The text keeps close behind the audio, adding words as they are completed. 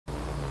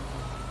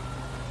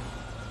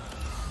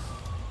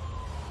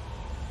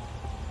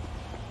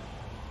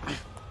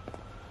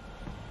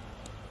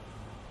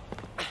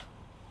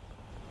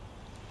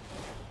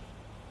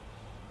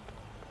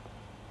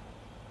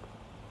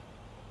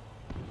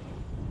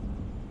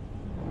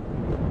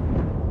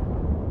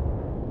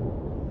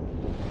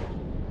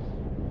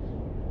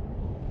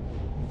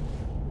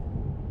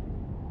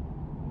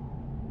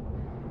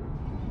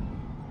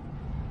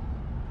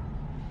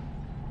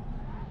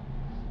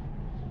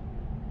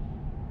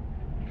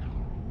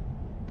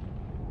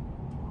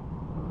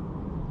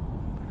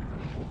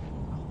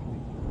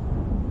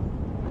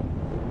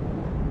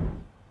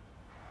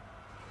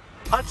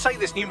I'd say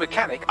this new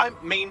mechanic,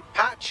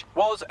 patch,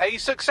 was a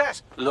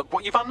success. Look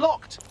what you've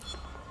unlocked.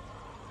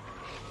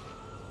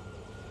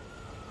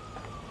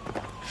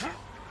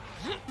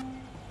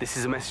 This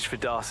is a message for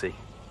Darcy.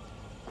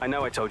 I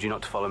know I told you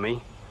not to follow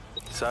me,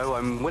 so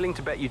I'm willing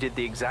to bet you did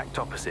the exact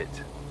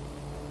opposite.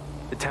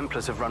 The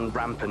Templars have run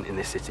rampant in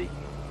this city.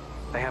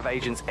 They have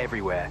agents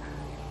everywhere.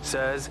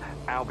 Sirs,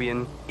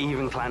 Albion,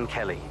 even Clan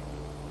Kelly.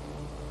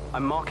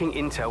 I'm marking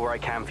intel where I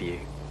can for you,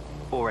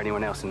 or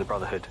anyone else in the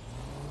Brotherhood.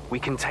 We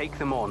can take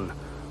them on.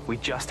 We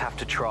just have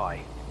to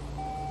try.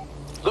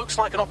 Looks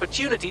like an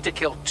opportunity to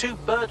kill two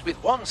birds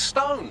with one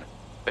stone.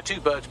 The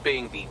two birds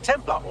being the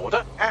Templar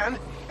Order and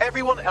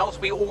everyone else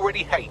we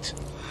already hate.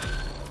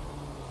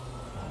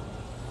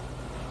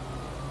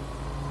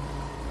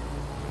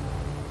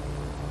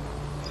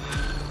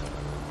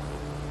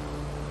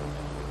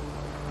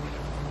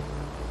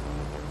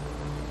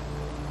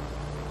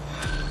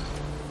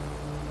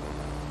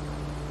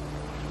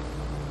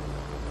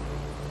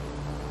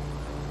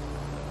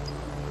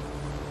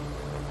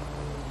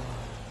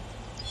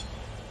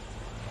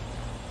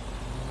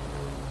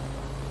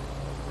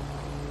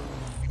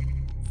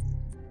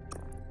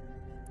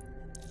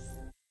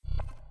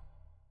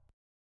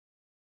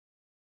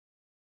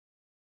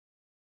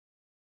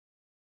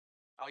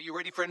 Are you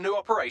ready for a new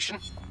operation?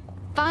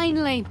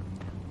 Finally.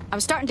 I'm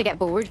starting to get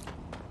bored.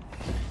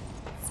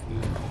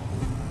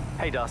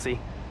 Hey, Darcy.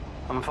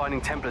 I'm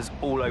finding Templars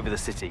all over the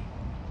city.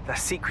 They're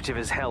secretive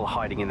as hell,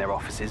 hiding in their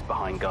offices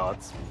behind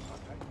guards.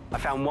 I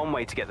found one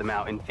way to get them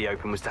out into the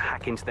open was to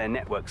hack into their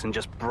networks and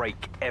just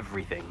break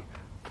everything.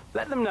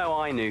 Let them know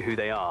I knew who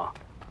they are.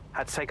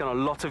 Had to take on a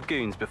lot of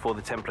goons before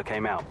the Templar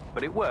came out,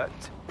 but it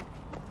worked.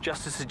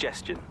 Just a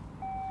suggestion.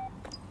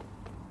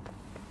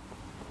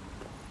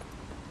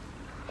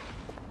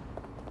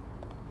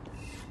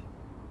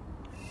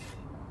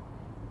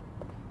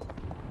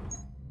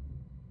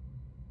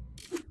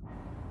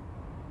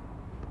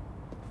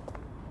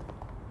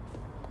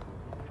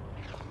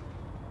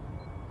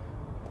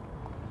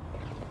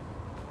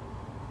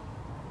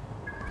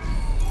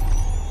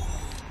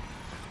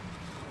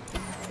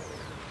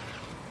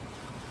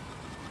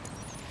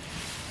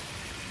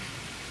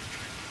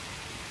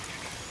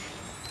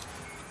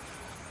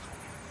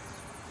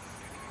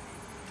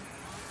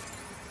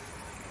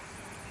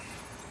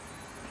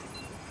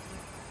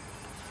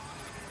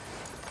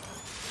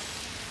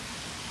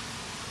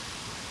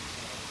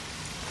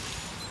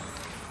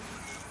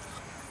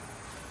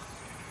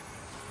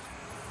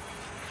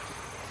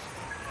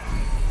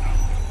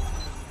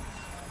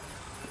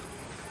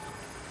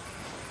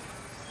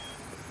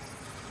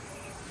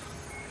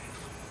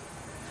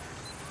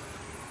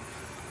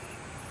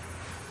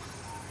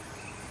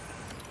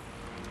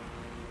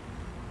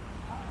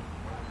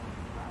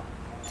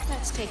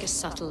 Let's take a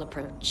subtle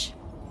approach.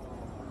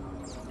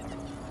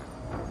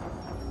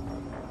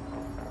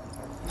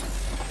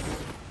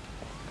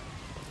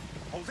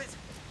 Hold it.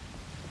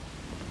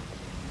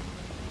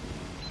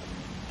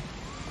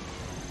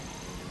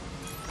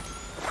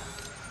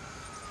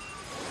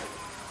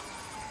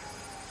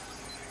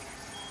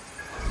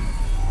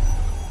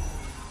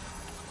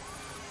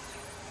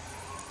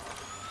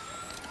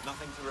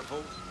 Nothing to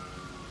report.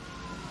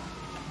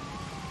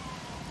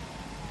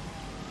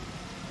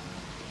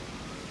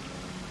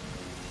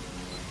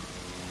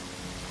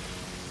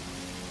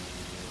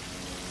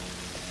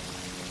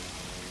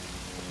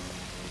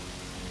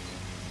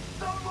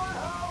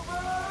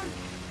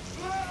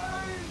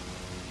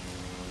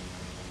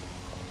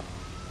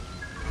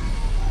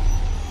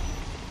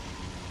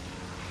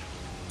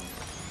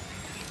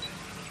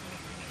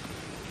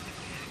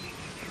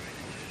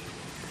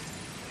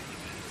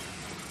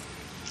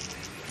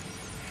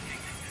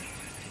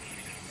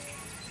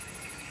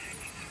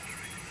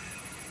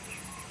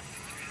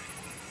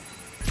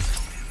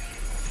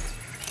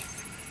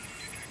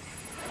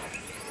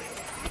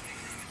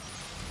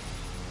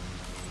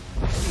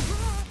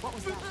 What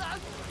was that?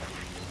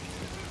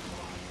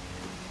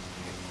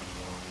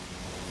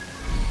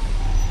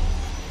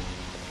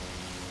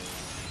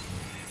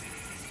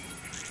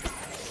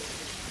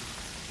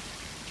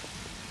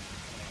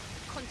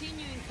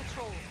 Continuing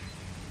patrol.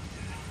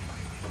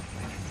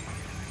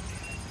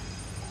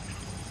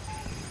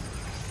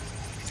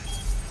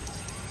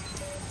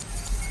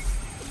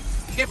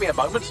 Give me a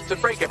moment to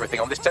break everything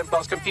on this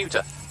Templar's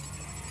computer.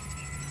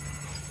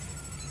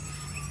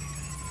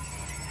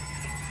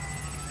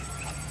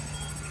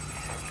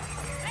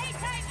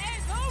 Playtime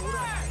is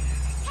over!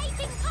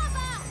 Taking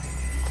cover!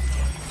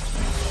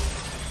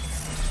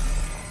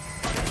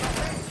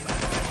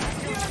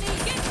 Johnny,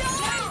 get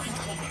down!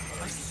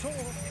 I saw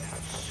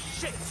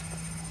shit.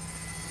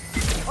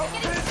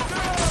 Prepare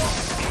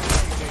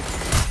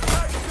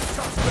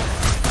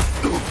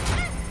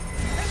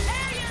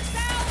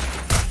yourself!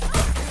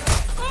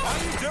 Why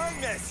are you doing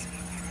this?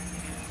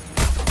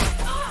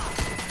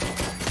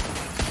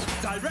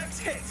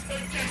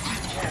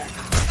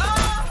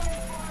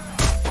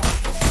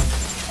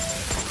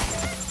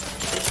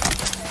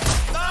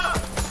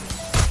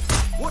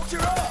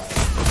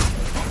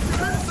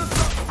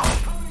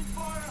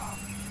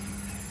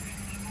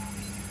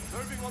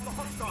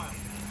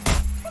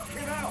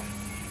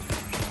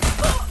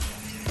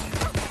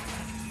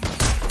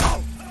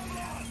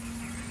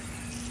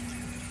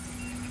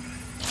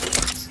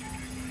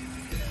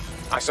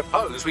 I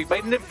suppose we've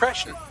made an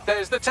impression.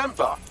 There's the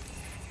Templar.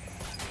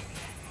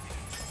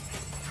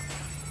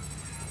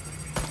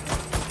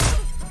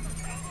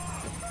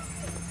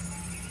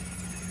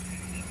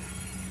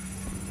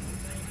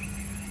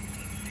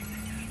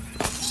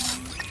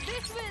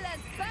 This will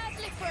end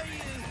badly for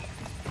you.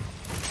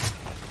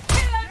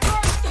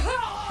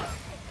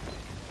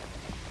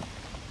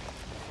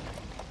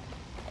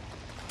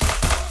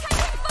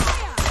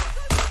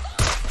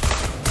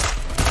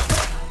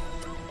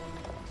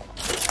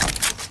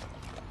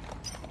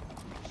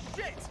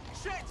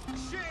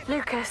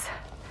 Lucas,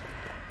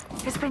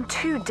 it's been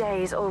 2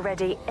 days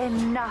already.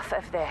 Enough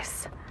of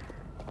this.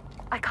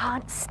 I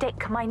can't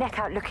stick my neck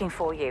out looking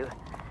for you.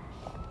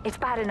 It's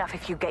bad enough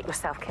if you get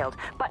yourself killed,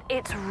 but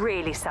it's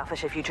really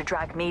selfish of you to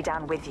drag me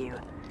down with you.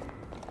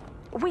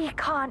 We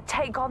can't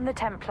take on the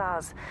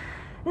Templars.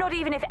 Not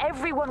even if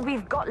everyone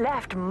we've got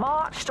left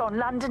marched on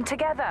London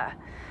together.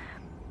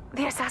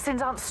 The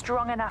assassins aren't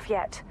strong enough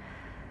yet.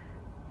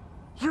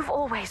 You've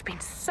always been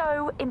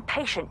so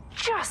impatient.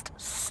 Just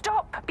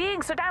stop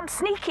being so damn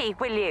sneaky,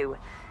 will you?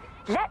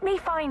 Let me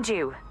find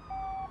you.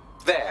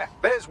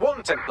 There's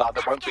one Templar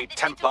that won't be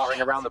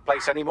Templaring around the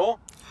place anymore.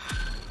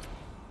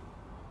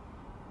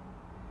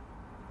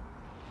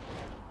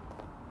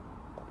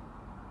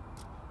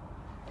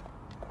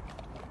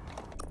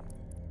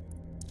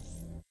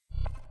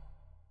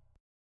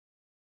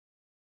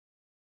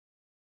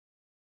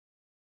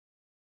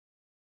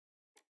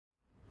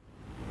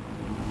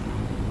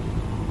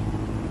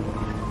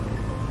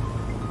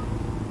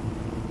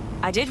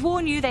 I did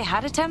warn you they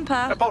had a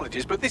temper.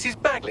 Apologies, but this is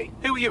Bagley.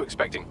 Who were you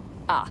expecting?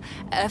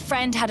 A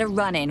friend had a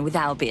run-in with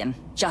Albion.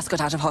 Just got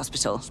out of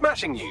hospital.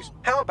 Smashing news.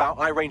 How about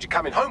I arrange a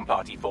coming-home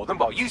party for them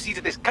while you see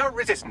to this current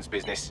resistance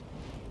business?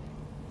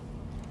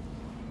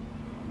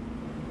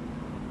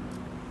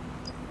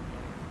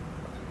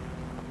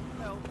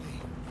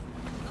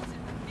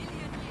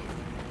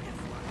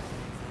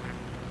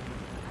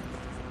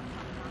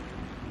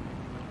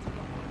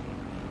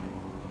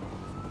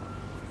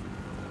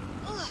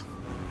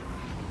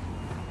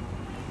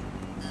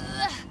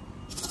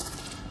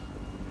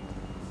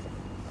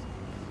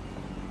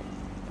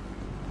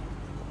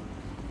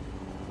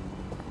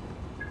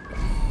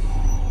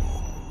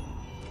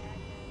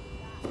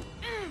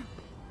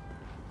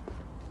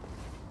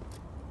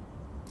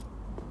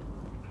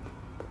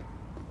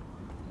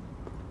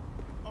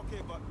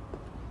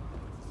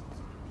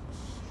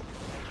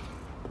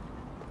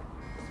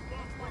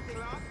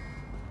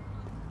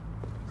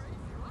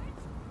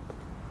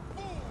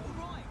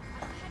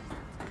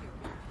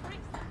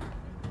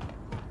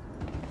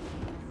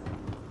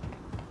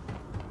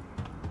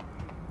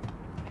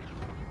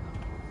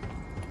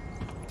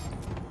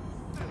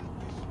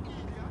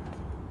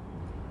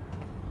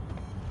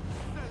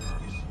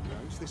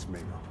 This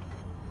made up.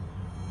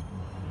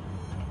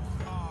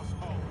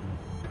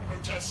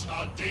 Protests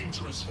are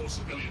dangerous for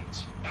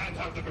civilians and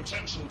have the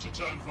potential to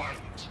turn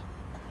violent.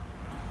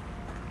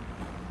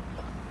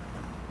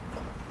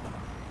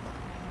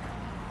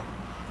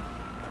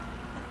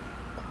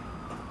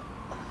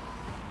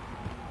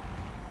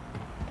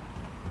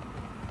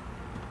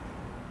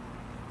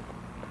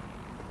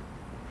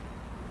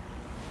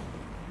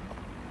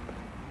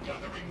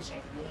 Gatherings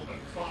of more than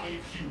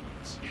 5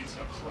 humans is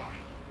a crime.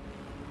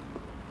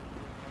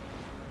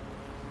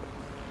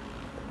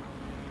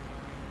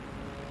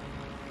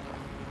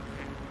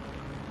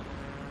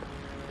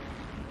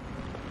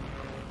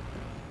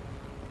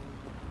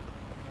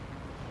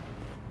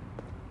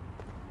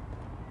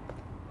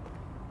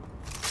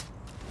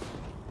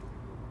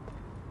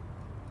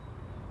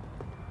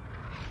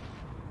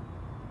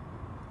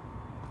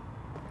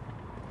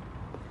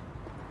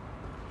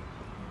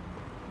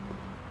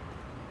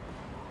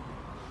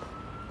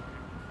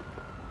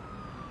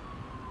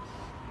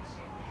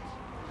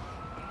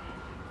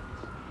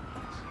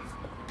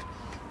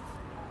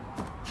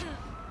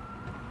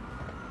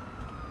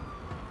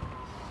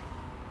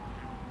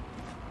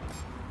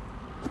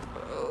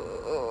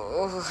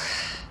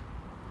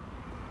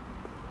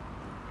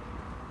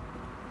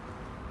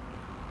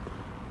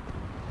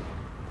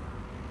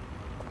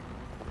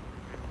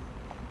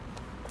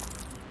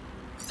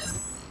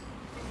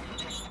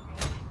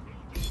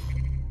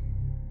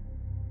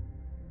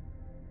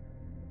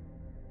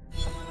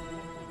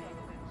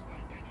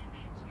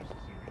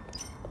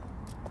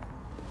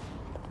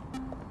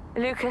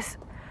 Lucas,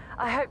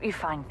 I hope you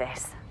find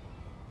this.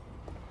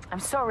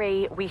 I'm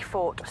sorry we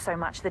fought so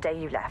much the day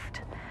you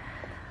left.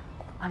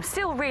 I'm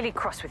still really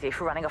cross with you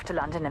for running off to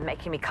London and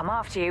making me come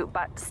after you,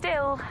 but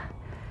still,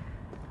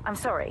 I'm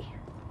sorry.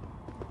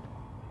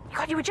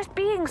 God, you were just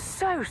being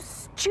so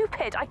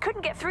stupid. I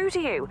couldn't get through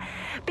to you.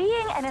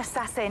 Being an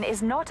assassin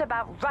is not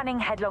about running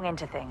headlong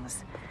into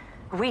things.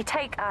 We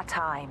take our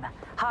time,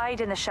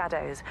 hide in the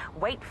shadows,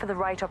 wait for the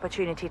right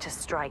opportunity to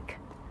strike.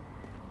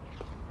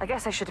 I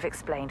guess I should have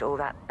explained all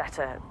that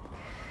better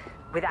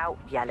without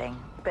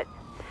yelling, but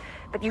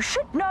you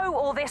should know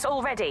all this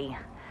already.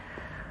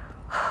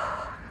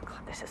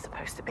 God, this is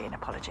supposed to be an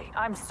apology.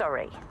 I'm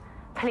sorry.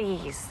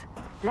 Please,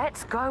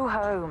 let's go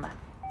home.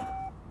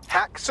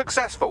 Hack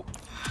successful.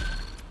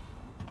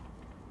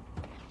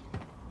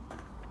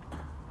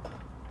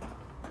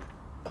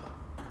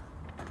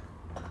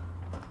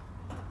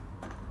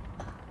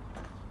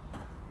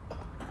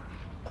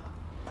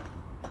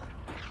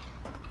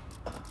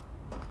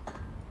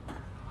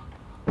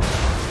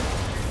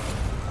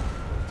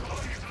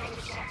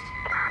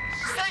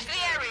 Search the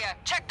area.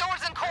 Check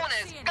doors and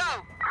corners.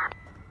 Go.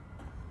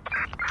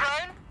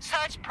 Drone,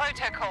 search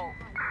protocol.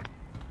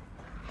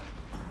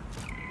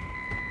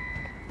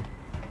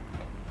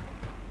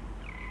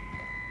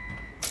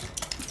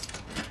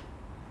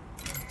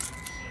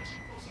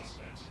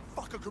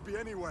 Fucker could be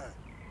anywhere.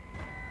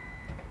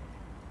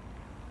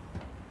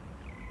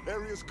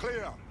 Area's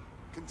clear.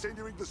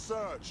 Continuing the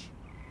search.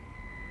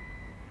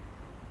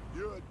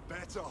 You'd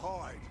better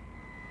hide.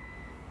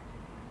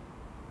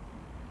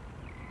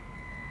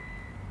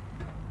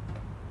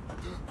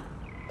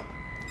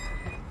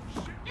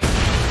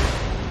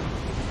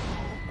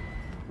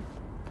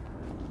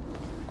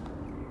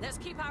 Let's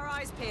keep our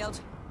eyes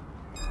peeled.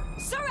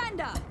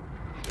 Surrender!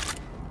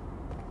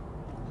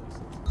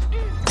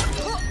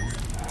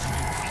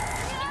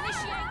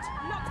 Initiate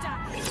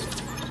lockdown.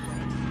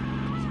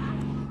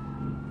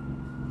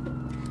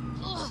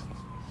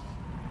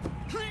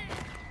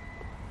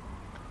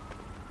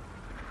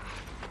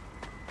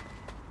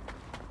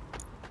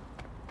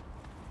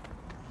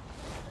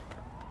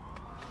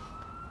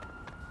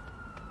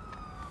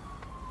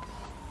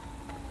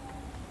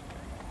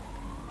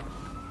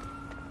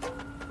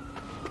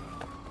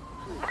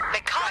 They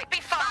can't be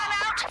far. Fan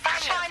out.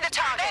 Find the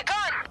target. They're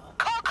gone.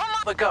 Come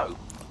on. The go.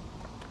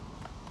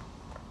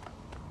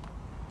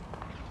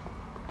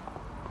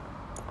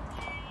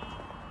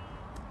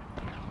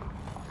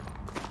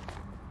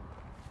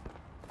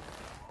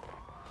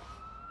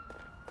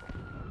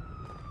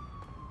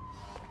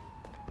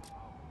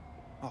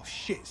 Oh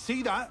shit,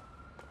 see that?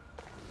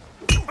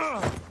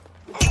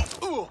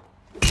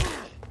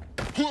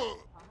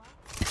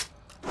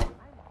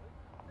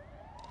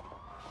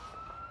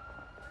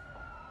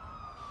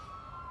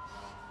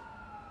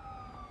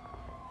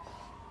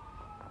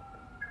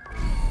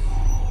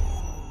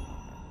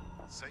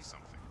 Say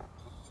something.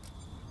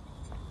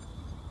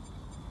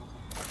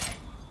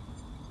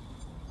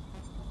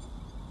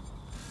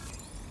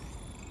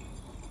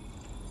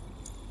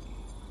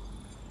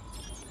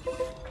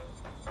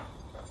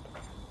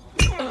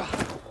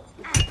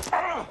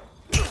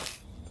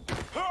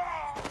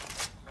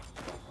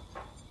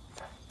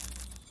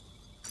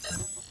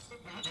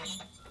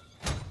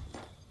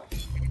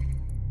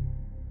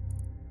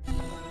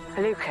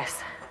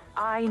 Lucas,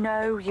 I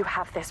know you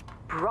have this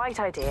bright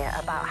idea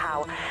about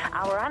how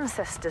our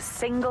ancestors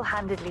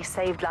single-handedly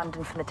saved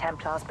London from the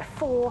Templars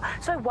before,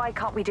 so why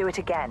can't we do it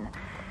again?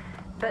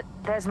 But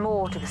there's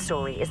more to the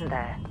story, isn't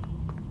there?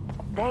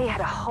 They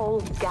had a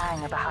whole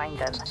gang behind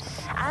them,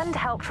 and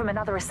help from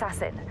another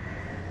assassin.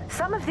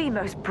 Some of the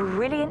most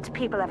brilliant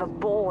people ever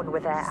born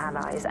with their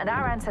allies, and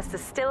our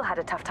ancestors still had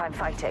a tough time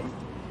fighting.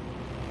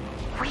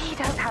 We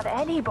don't have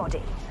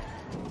anybody.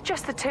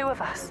 Just the two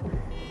of us.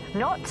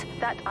 Not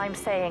that I'm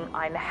saying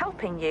I'm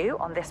helping you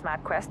on this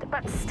mad quest,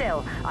 but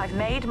still, I've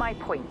made my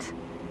point.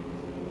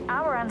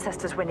 Our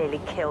ancestors were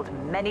nearly killed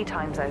many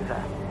times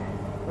over.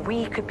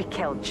 We could be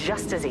killed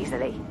just as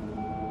easily.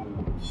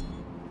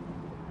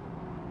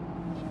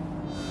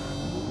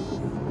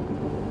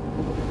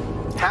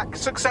 Hack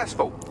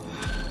successful.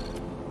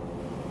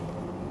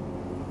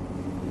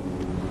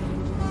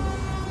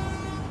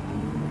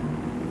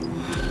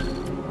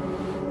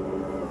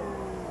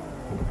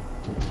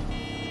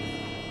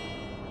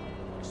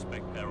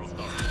 Respect their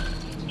authority.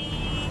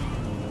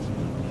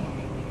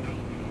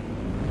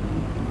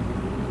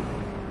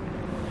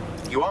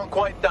 You aren't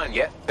quite done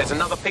yet. There's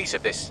another piece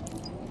of this.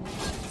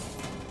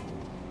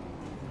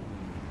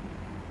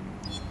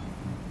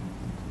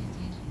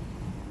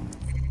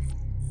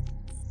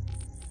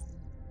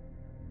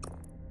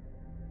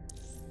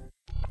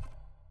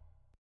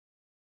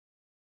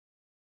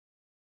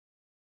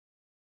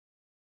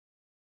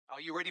 Are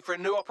you ready for a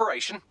new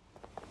operation?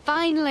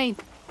 Finally.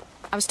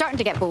 I was starting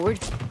to get bored.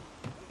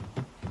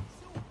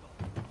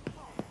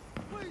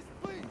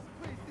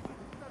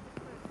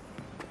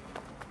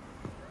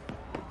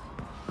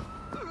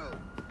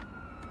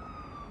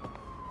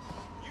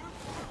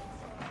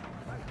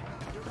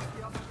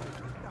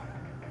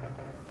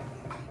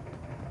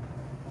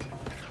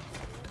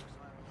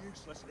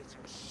 Useless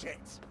little shit.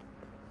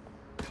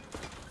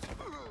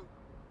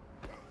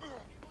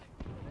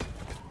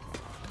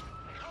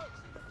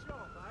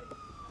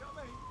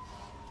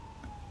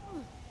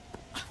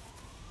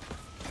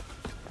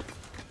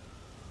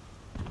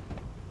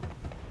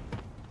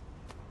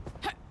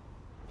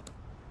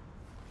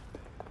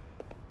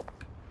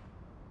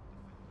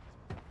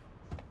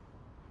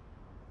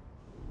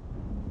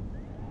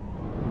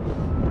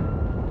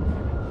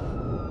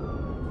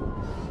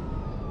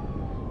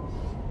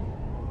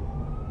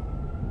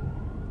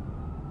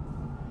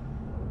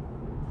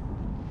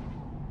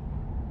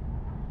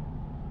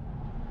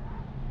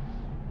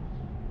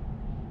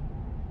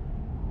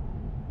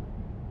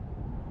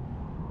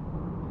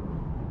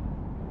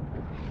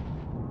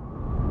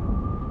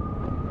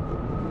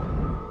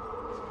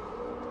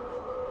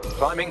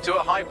 Climbing to a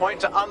high point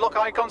to unlock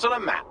icons on a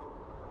map.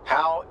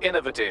 How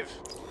innovative.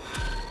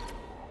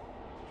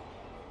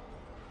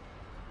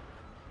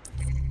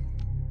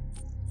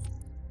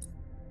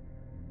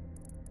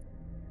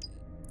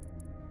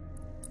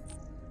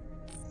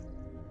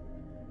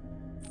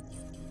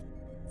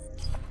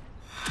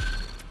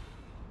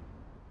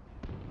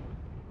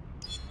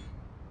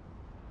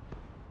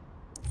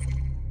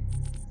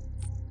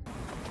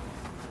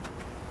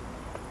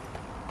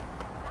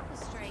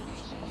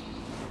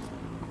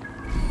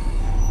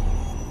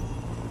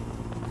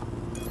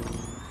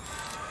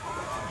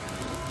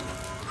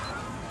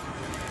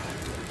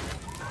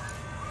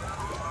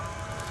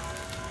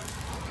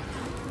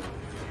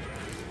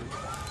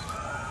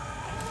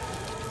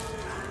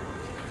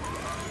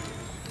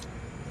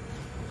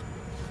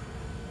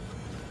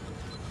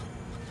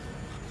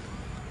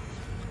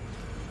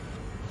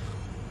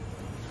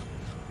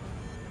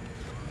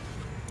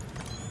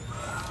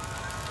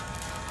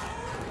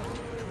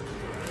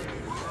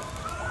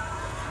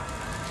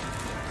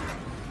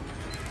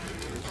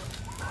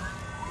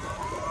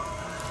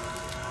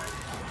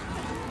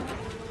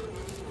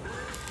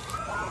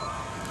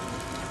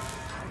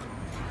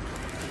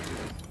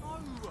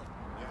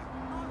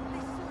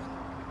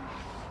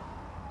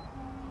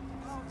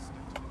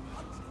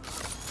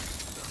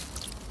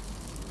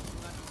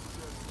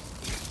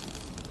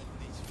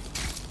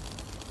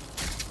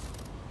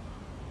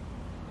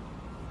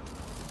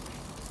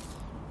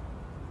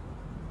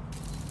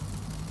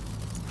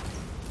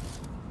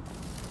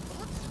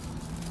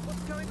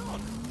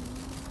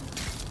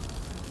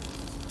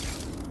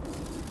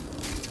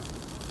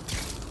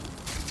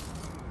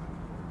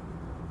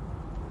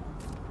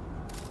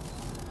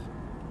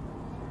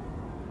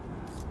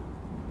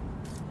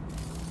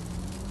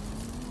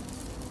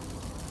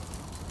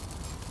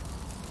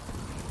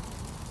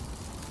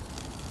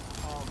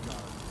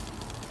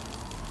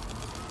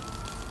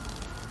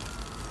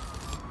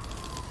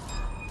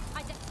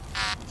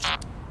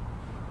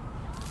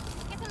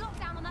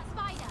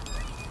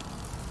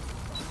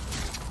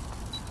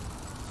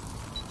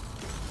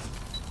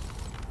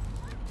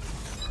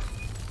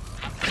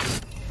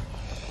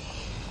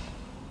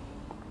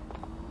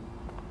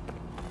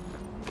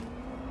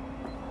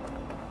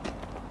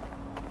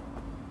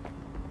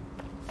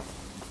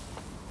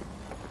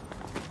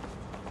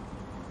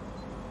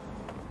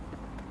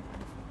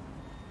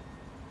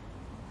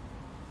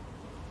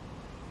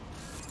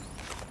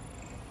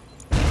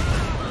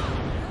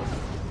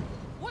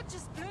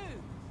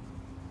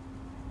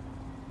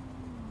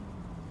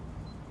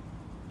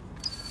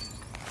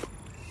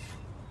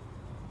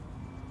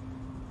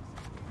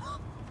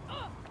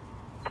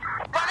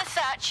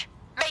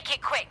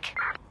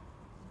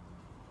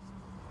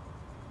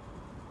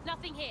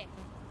 Nothing here.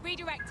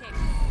 Redirecting.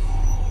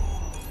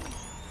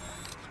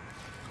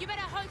 You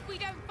better hope we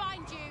don't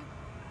find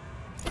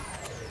you.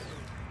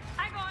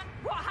 Hang on!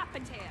 What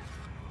happened here?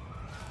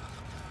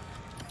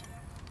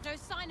 No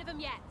sign of them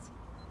yet.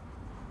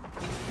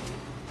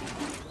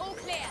 All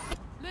clear.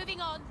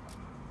 Moving on.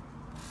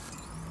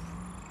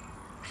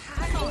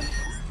 Hang on.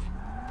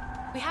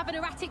 We have an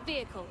erratic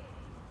vehicle.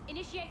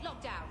 Initiate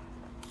lockdown.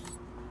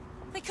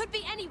 They could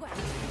be anywhere.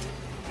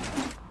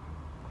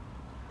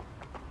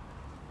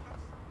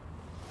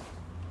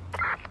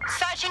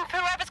 Searching for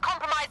whoever's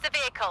compromised the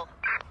vehicle.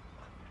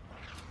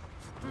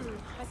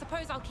 I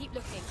suppose I'll keep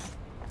looking.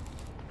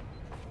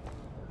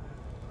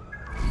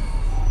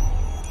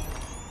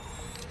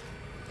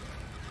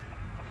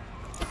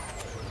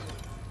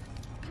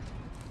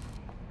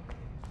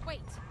 Wait,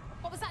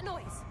 what was that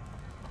noise?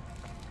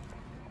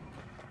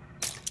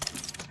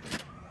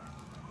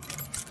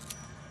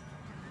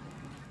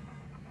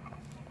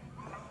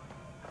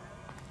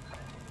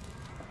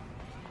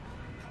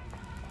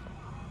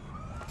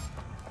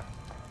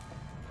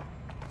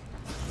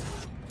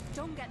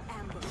 Don't get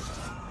ambushed.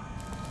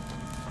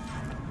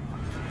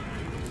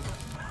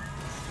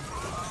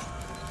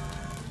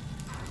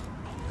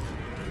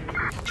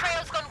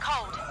 Trail's gone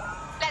cold.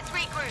 Let's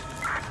regroup.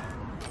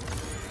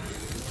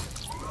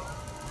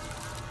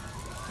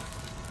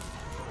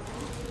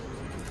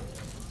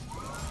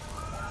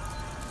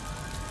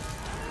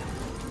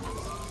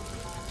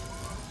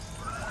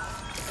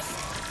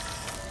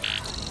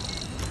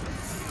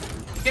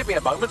 Give me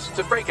a moment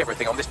to break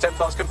everything on this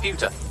Templar's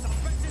computer.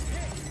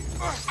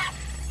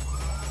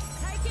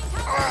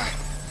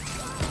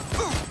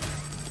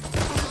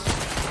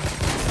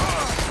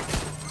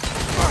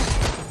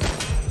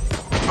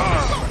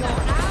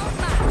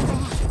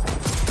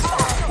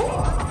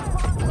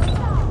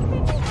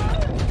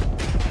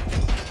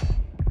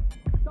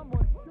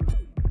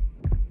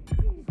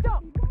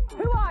 Stop!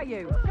 Who are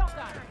you? Stop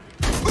that!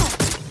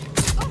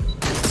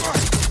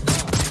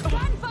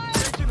 One fire!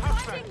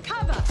 Finding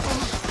cover!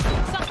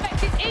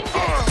 Suspect is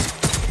injured!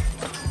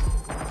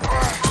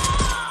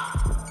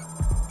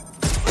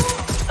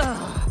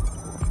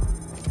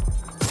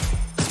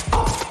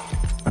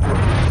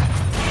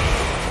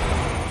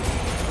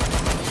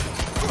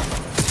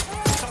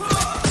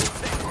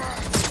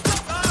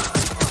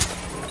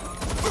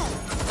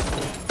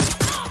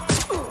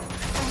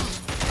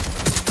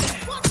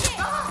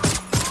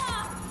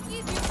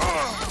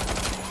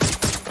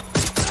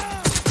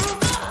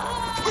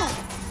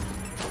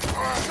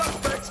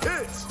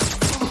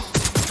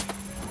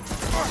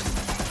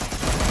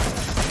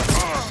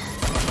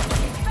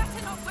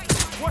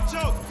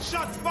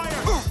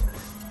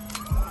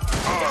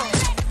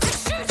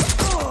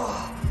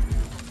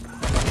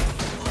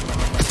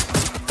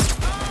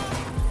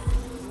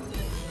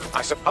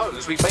 I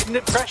suppose we've made an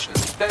impression.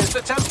 There's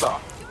the Templar.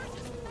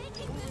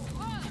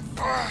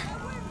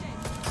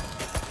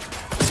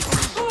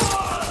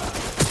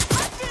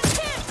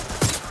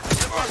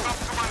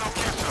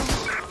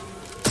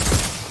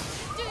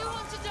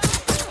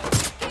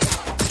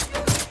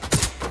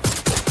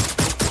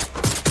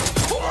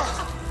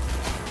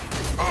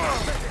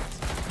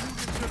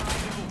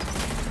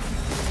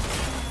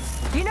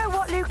 You know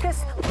what,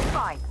 Lucas?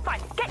 Fine.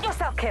 Get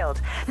yourself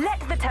killed. Let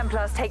the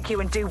Templars take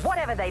you and do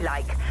whatever they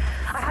like.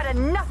 I've had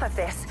enough of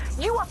this.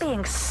 You are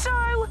being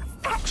so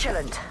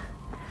petulant.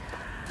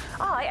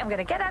 I am going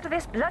to get out of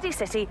this bloody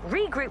city,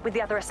 regroup with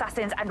the other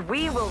assassins, and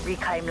we will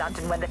reclaim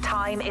London when the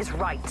time is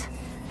right.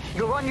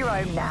 You're on your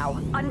own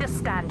now.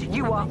 Understand,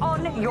 you are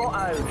on your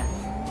own.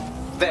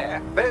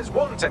 There's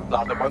one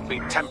Templar that won't be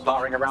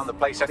Templaring around the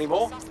place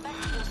anymore.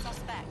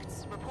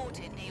 Suspects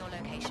reported near your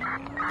location.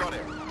 Got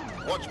it.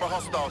 Watch for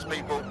hostiles,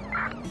 people.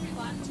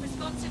 Everyone's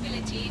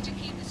responsibility to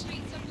keep the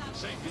streets of London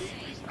Safety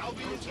safe. is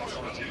Albion's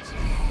priority.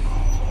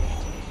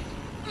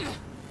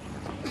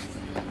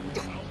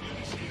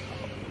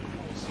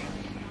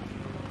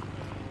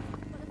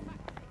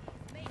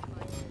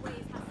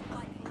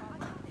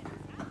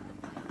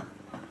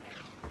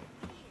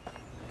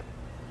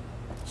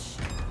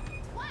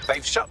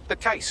 They've shut the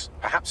case.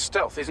 Perhaps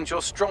stealth isn't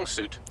your strong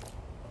suit.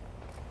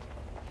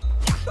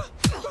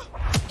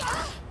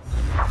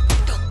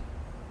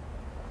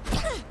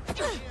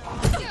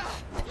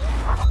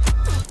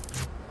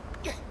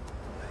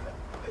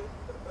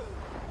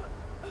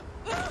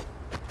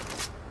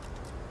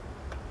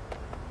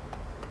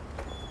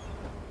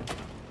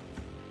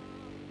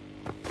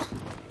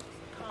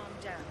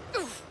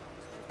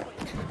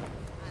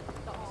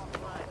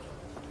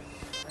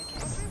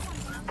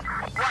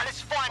 Right,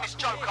 let's find this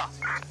joker.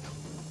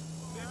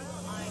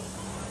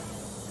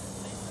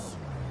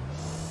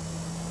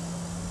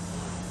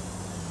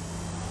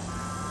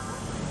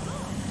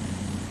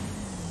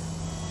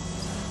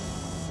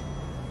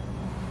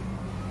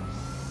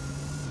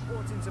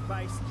 Reporting to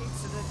base,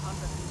 incident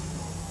under...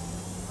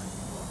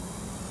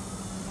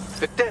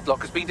 The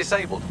deadlock has been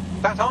disabled.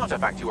 That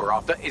artifact you were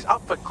after is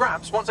up for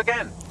grabs once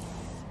again.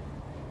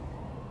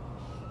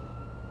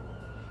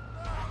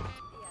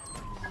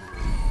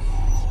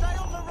 Stay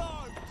on the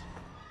road!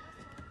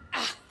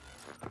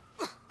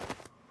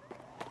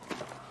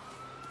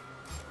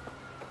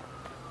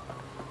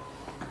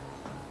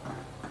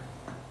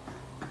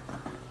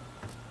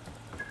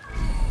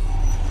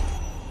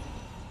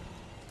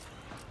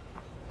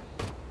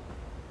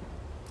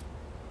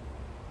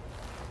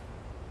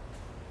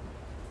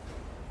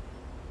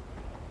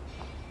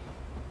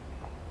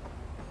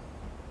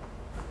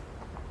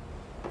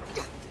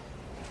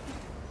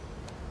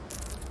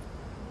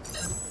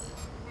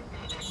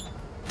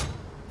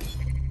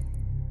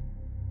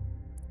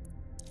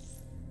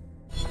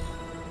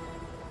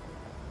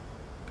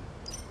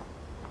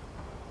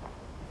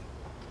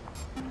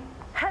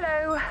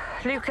 Hello,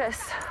 Lucas.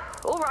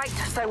 All right,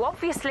 so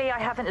obviously I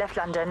haven't left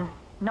London.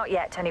 Not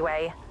yet,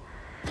 anyway.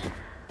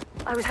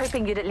 I was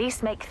hoping you'd at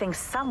least make things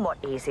somewhat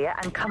easier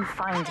and come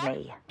find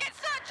me.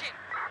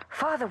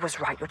 Father was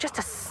right, you're just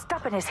as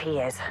stubborn as he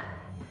is.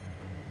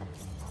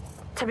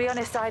 To be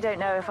honest, I don't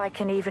know if I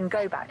can even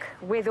go back,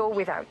 with or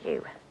without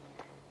you.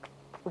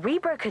 We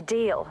broke a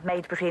deal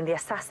made between the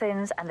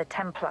Assassins and the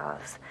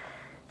Templars.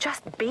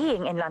 Just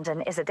being in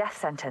London is a death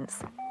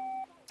sentence.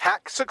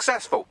 Hack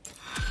successful.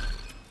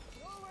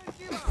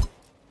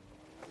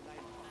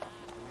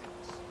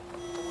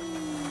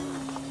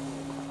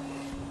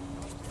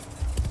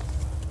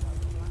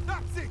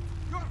 That's it!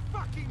 You're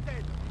fucking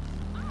dead!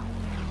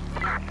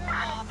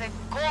 Oh, they're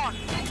gone.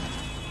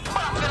 I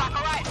feel like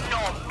a right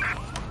knob.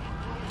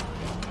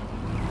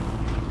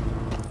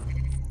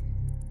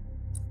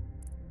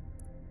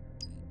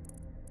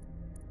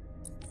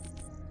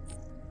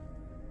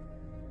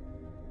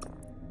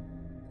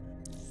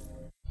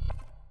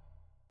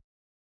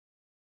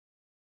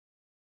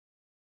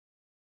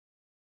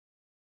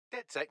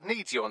 DedSec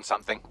needs you on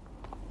something.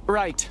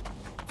 Right.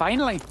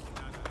 Finally.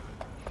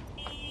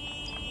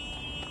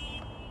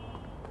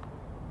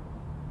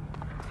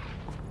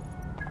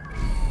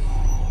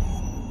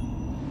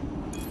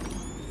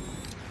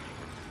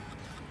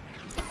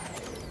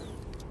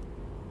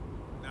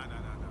 No.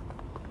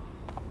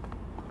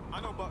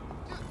 I know, but...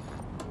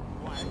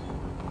 Why?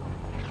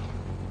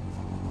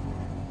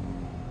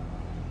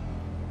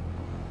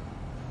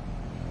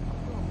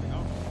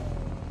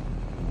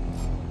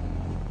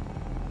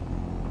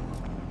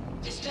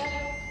 Disturb,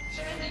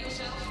 surrender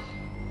yourself.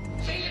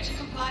 Failure to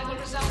comply will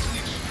result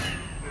in...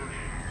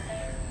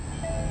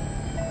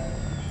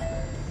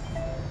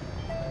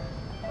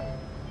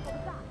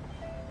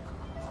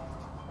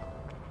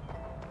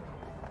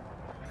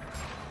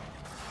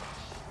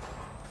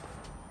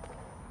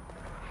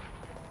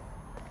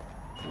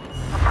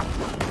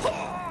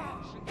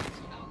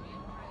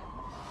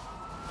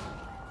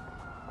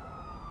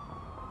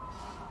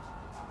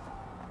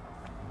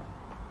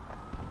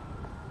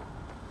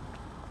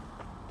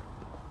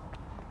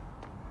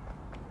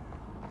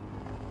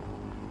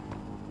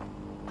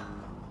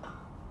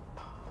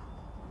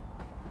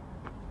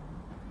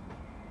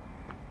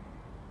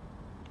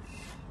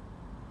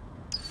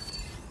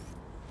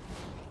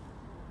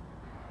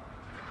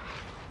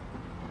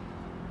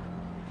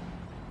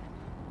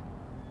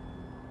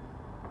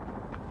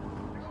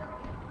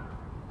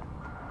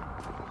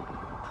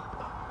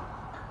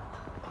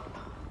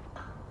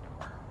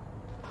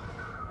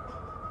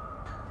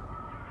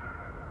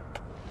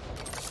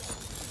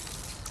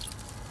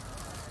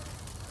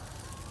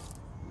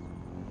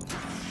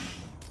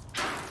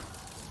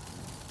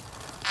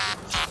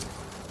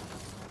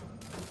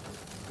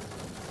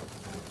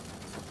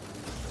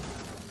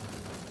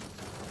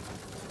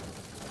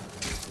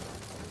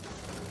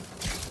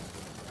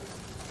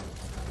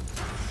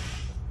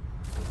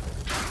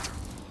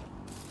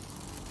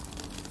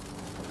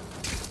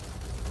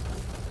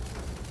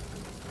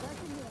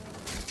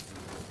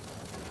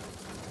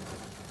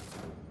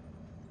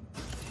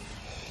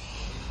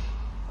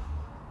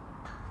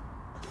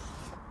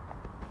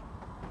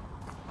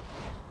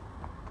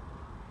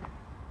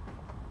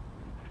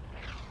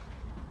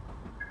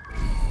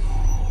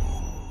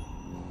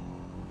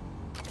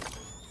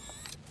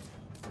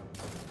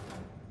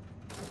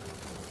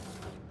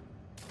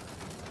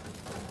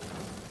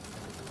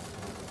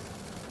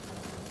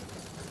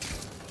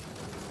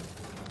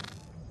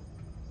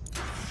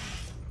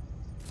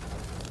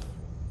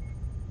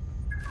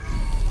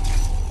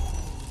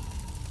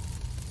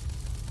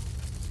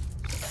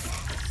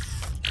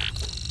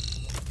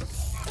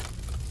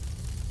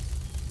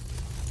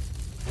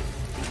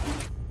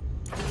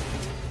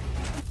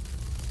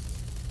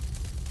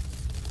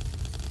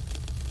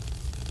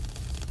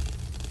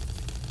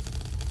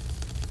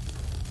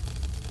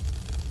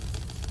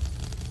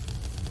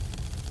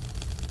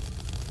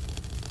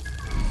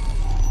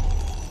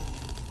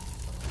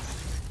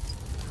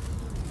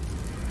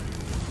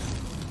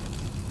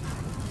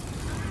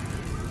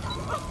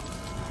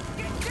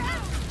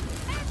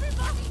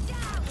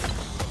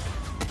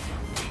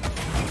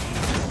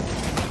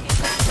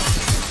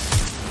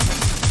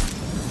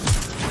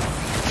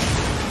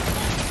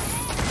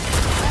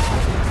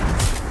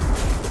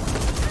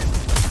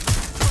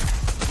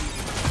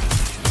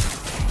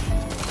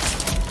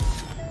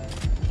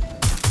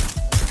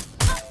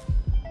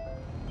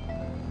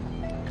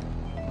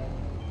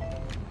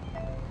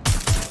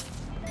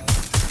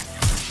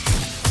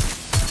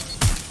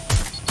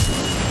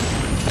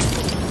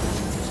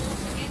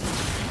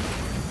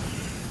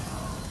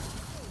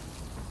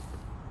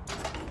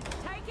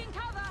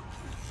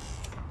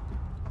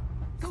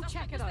 Go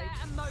check it out.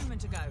 A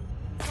moment ago.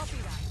 Copy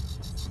that.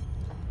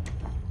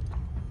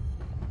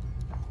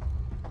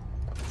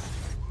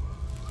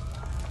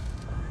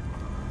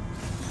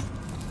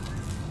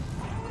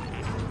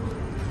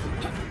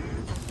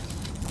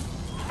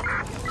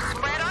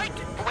 Spread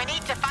out. We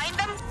need to find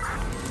them.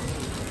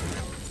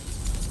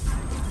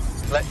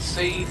 Let's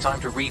see,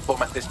 time to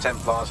reformat this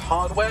Templar's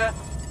hardware.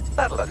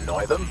 That'll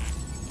annoy them.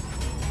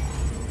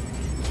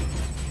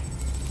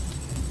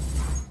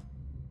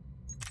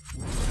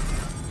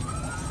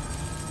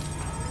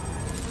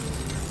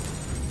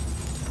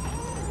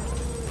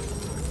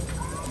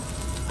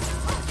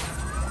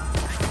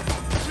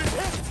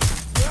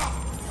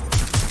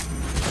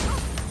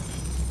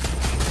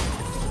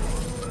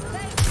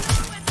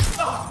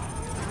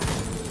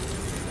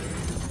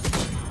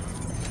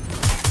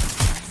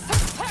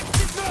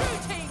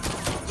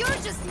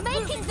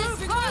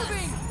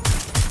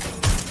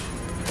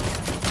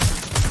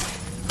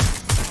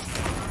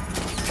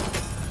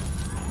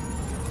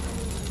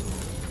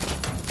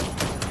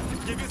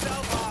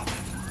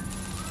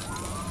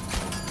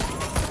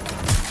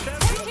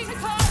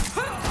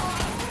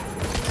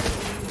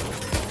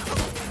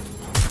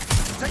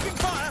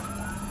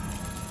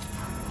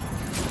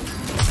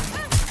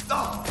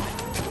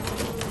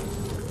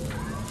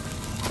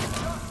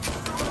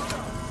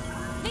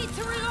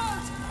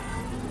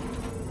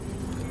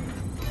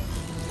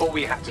 All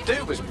we had to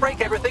do was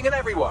break everything and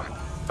everyone.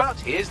 But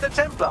here's the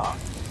Templar.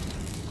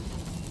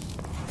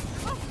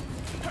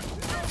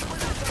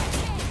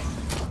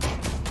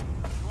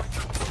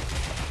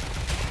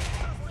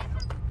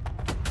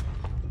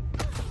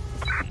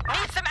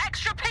 Need some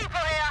extra people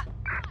here.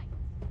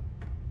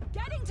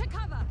 Getting to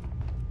cover.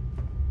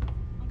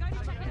 I'm going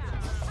to check it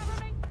out.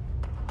 Cover me.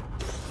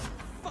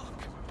 Fuck!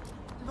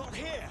 Not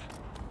here!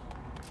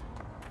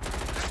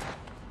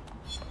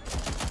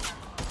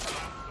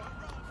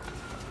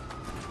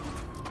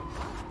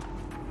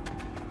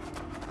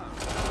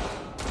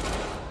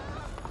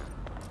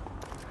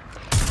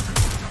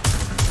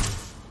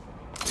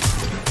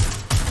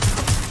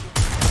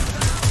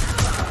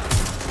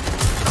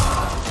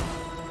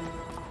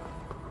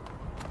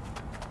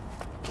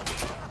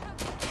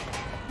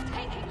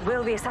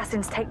 Will the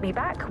assassins take me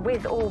back,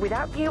 with or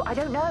without you? I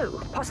don't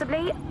know.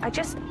 Possibly. I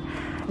just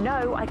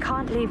know I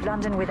can't leave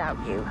London without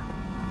you.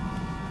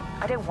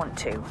 I don't want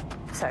to,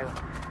 so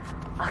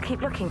I'll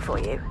keep looking for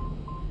you.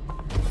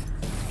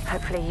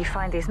 Hopefully you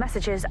find these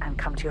messages and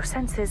come to your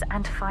senses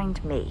and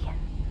find me.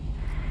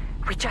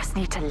 We just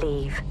need to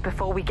leave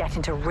before we get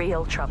into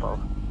real trouble.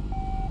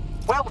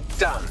 Well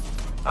done.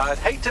 I'd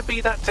hate to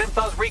be that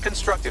Templar's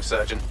reconstructive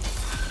surgeon.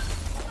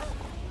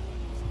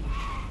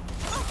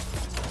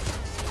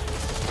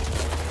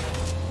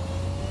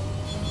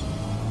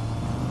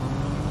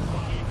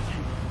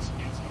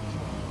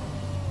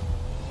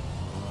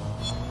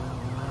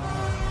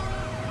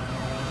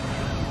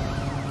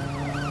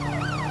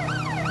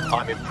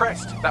 I'm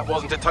impressed. That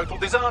wasn't a total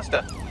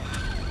disaster.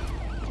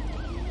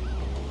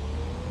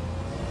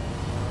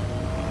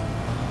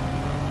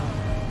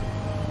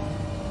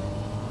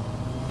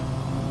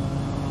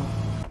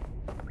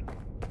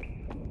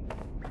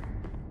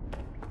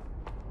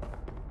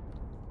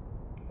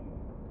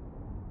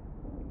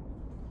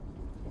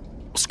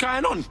 What's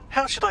going on?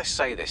 How should I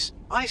say this?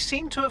 I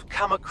seem to have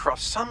come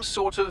across some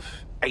sort of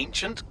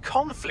ancient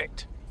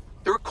conflict.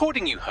 The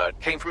recording you heard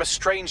came from a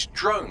strange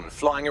drone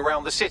flying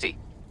around the city.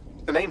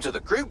 The names of the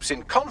groups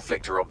in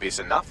conflict are obvious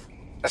enough.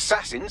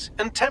 Assassins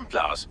and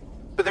Templars.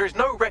 But there is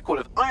no record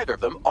of either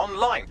of them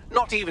online,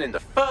 not even in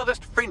the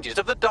furthest fringes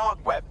of the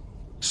dark web.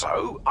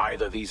 So,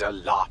 either these are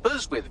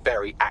LARPers with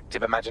very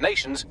active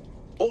imaginations,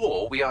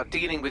 or we are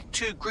dealing with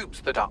two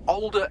groups that are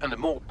older and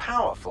more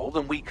powerful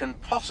than we can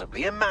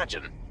possibly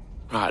imagine.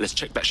 Right, let's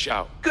check that shit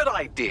out. Good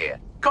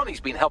idea.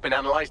 Connie's been helping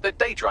analyze the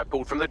data I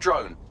pulled from the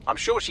drone. I'm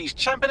sure she's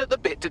champing at the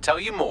bit to tell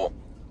you more.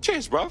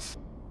 Cheers, bruv.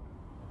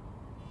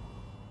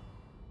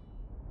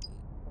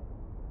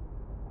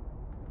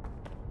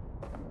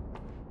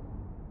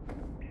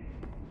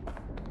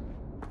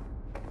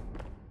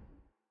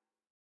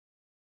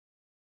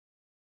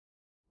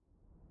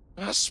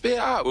 Spit it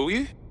out, will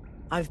you?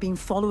 I've been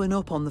following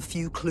up on the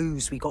few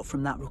clues we got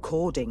from that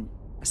recording.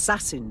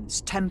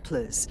 Assassins,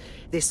 Templars,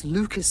 this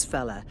Lucas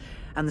fella,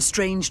 and the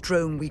strange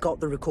drone we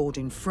got the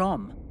recording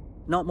from.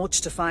 Not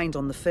much to find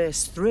on the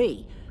first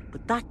three,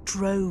 but that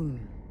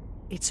drone,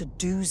 it's a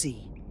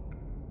doozy.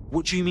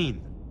 What do you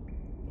mean?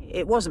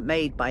 It wasn't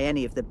made by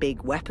any of the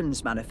big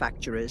weapons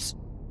manufacturers.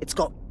 It's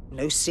got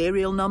no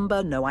serial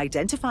number, no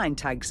identifying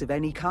tags of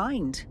any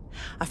kind.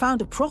 I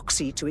found a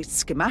proxy to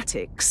its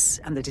schematics,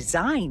 and the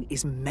design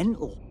is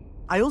mental.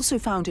 I also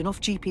found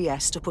enough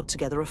GPS to put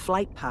together a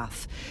flight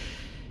path.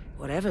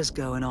 Whatever's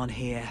going on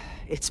here,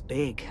 it's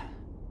big.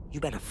 You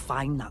better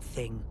find that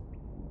thing.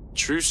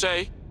 True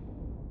say.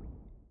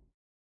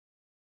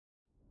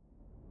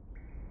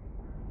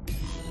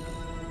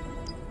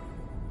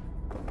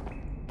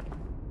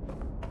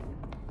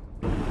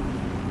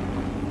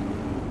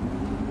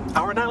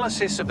 Our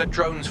analysis of the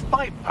drone's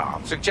flight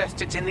path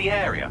suggests it's in the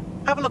area.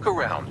 Have a look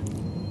around.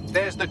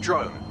 There's the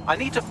drone. I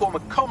need to form a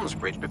comms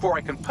bridge before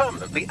I can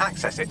permanently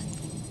access it.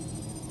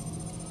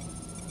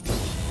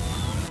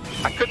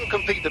 I couldn't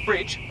complete the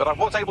bridge, but I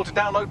was able to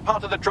download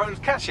part of the drone's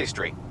cache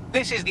history.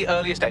 This is the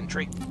earliest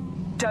entry.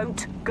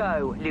 Don't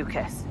go,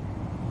 Lucas.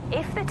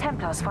 If the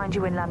Templars find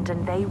you in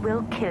London, they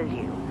will kill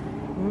you.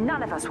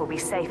 None of us will be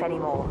safe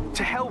anymore.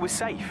 To hell with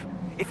safe.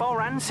 If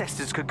our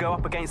ancestors could go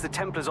up against the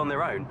Templars on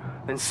their own,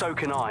 then so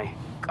can I.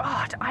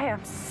 God, I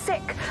am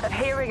sick of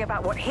hearing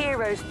about what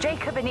heroes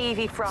Jacob and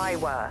Evie Fry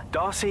were.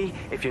 Darcy,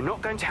 if you're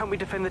not going to help me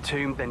defend the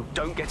tomb, then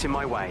don't get in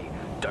my way.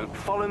 Don't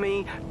follow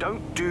me,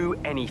 don't do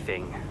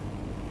anything.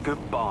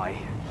 Goodbye.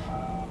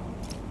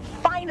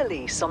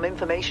 Finally, some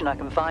information I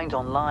can find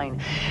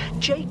online.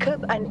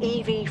 Jacob and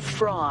Evie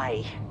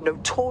Fry,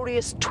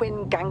 notorious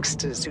twin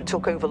gangsters who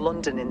took over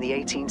London in the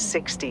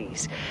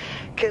 1860s,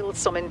 killed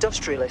some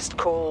industrialist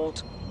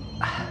called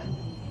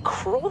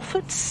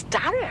Crawford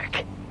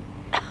Starrick.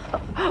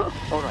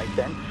 All right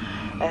then.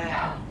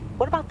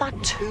 What about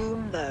that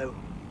tomb, though?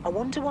 I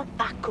wonder what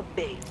that could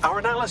be. Our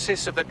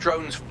analysis of the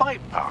drone's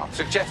flight path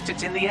suggests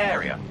it's in the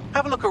area.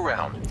 Have a look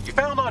around. You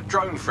found our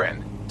drone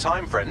friend.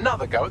 Time for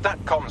another go at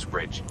that comms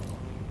bridge.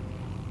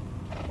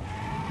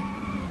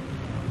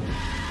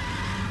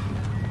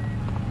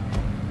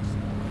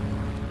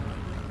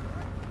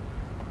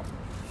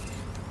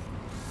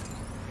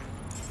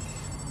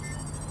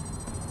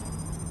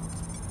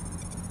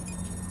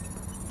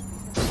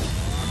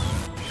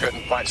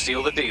 Couldn't quite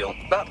seal the deal,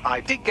 but I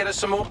did get us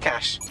some more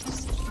cash.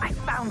 I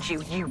found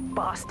you, you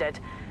bastard.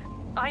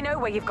 I know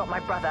where you've got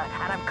my brother,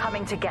 and I'm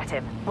coming to get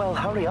him. Well,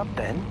 hurry up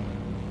then.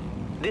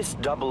 This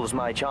doubles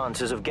my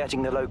chances of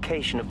getting the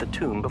location of the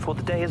tomb before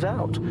the day is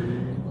out.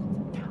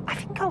 I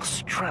think I'll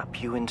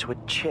strap you into a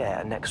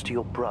chair next to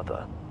your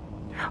brother.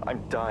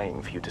 I'm dying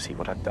for you to see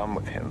what I've done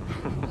with him.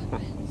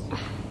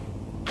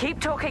 Keep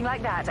talking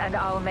like that, and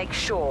I'll make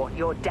sure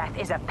your death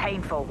is a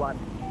painful one.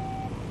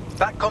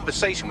 That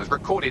conversation was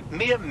recorded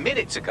mere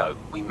minutes ago.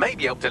 We may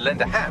be able to lend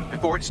a hand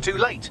before it's too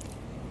late.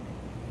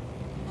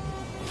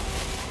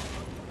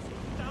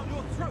 Down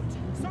your throat!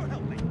 So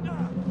help me!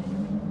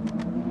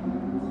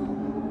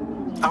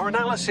 Our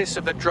analysis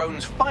of the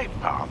drone's flight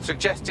path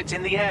suggests it's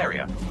in the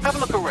area. Have a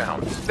look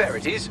around. There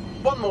it is.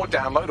 One more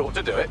download ought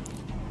to do it.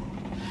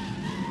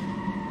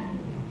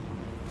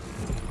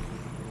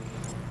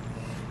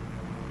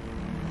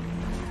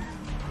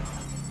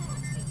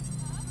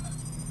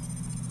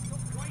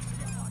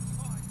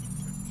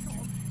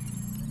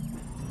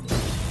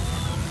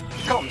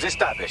 Comms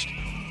established.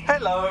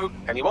 Hello,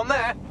 anyone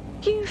there?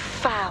 You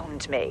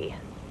found me.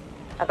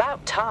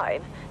 About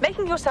time.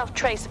 Making yourself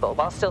traceable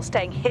while still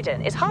staying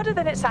hidden is harder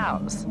than it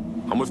sounds.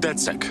 I'm with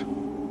DedSec.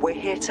 We're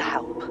here to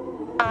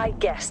help. I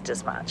guessed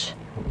as much.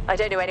 I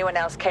don't know anyone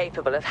else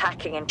capable of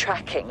hacking and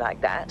tracking like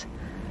that.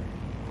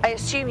 I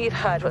assume you've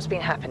heard what's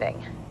been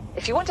happening.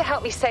 If you want to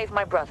help me save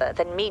my brother,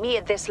 then meet me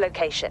at this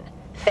location,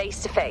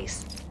 face to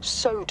face.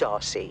 So,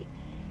 Darcy,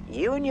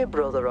 you and your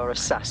brother are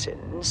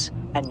assassins,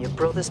 and your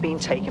brother's been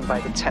taken by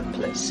the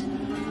Templars.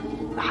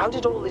 How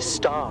did all this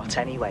start,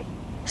 anyway?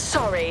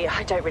 Sorry,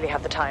 I don't really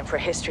have the time for a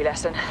history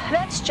lesson.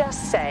 Let's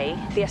just say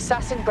the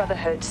Assassin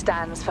Brotherhood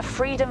stands for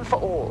freedom for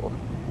all,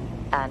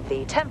 and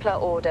the Templar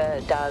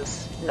Order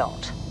does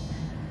not.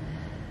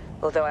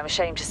 Although I'm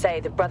ashamed to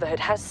say the Brotherhood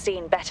has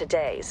seen better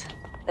days.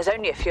 There's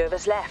only a few of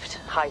us left,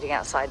 hiding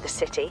outside the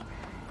city.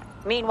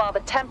 Meanwhile,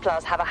 the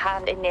Templars have a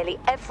hand in nearly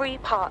every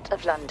part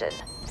of London.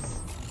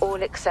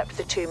 All except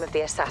the Tomb of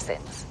the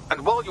Assassins.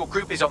 And while your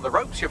group is on the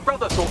ropes, your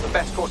brother thought the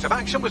best course of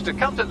action was to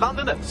come to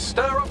London and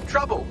stir up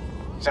trouble.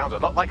 Sounds a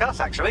lot like us,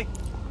 actually.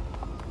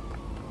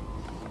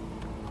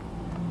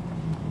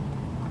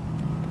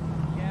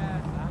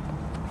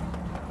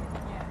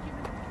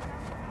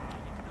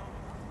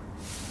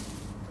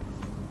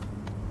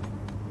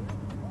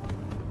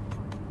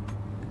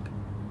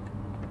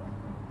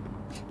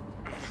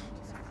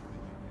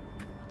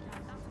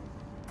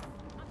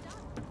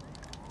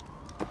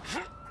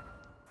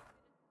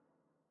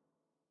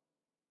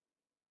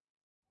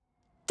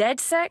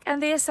 DedSec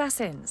and the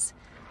Assassins.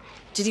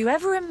 Did you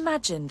ever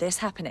imagine this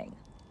happening?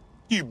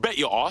 You bet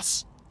your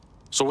ass.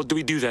 So what do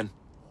we do then?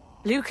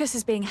 Lucas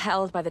is being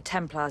held by the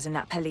Templars in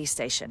that police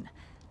station.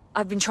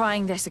 I've been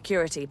trying their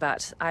security,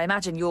 but I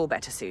imagine you're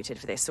better suited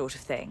for this sort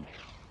of thing.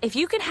 If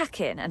you can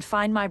hack in and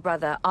find my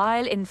brother,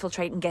 I'll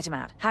infiltrate and get him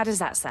out. How does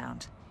that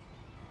sound?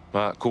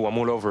 Cool, I'm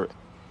all over it.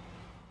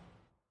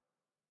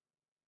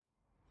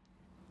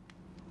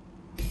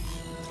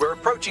 We're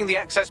approaching the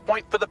access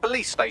point for the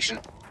police station.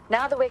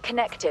 Now that we're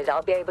connected,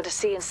 I'll be able to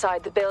see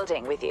inside the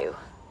building with you.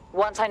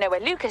 Once I know where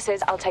Lucas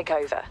is, I'll take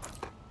over.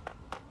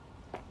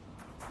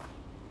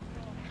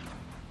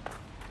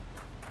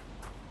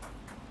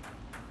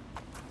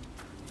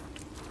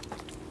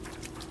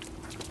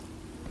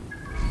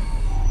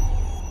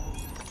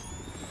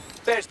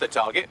 There's the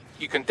target.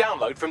 You can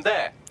download from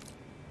there.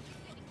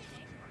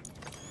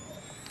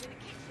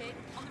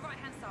 On the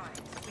right-hand side.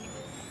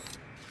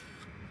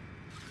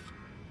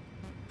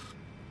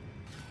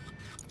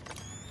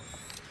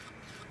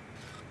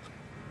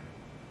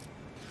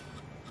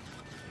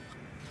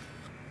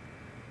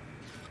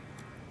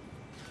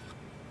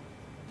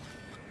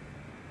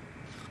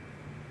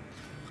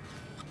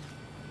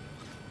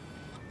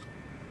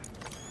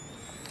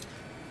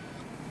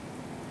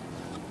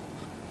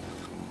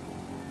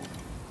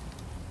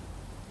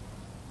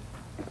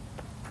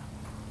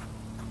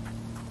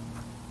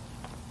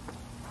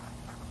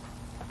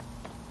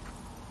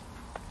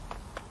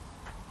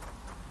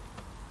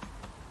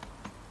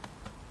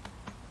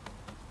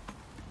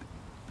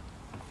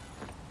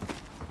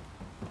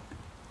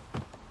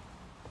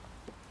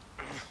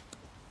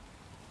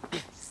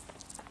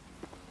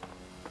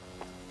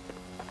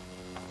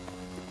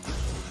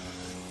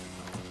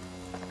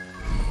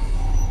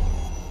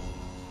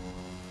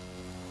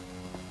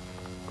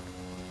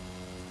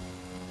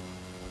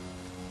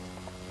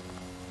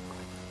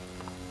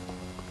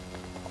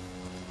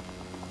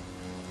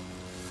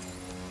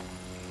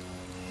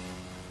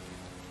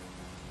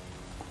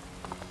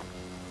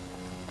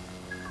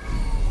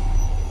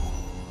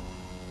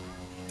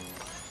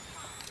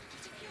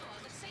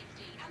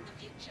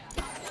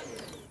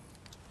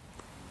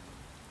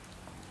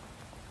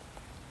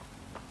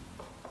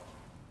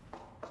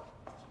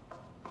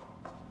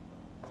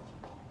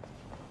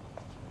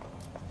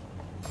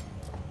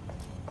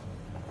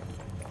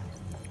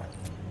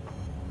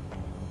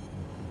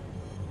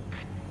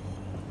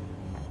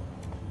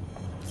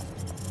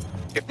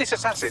 If this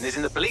assassin is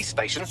in the police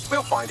station,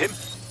 we'll find him.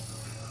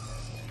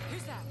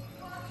 Who's that?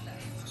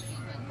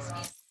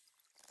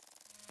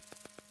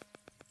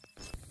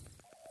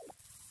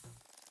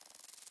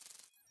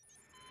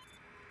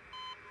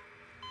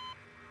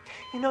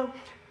 You know,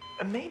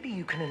 maybe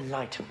you can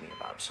enlighten me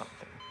about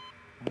something.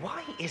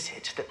 Why is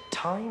it that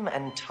time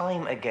and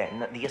time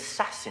again the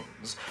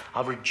assassins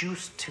are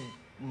reduced to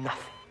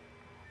nothing?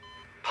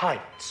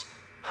 Pirates,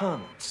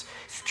 hermits,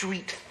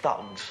 street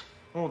thugs,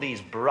 all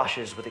these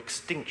brushes with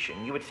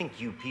extinction. You would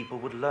think you people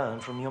would learn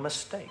from your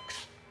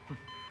mistakes.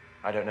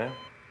 I don't know.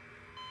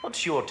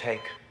 What's your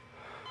take?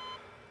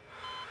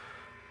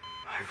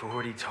 I've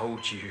already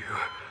told you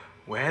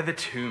where the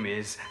tomb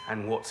is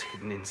and what's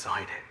hidden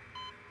inside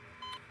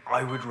it.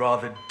 I would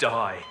rather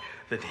die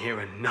than hear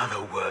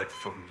another word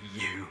from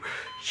you,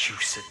 you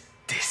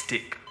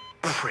sadistic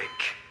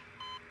prick.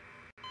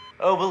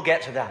 Oh, we'll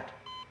get to that.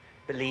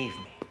 Believe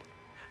me.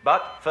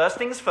 But first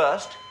things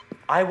first,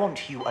 I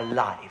want you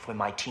alive when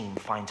my team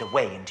finds a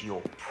way into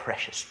your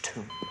precious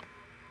tomb.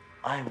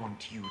 I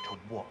want you to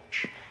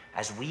watch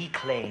as we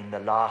claim the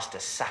last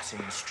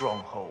assassin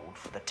stronghold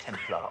for the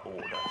Templar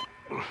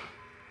Order.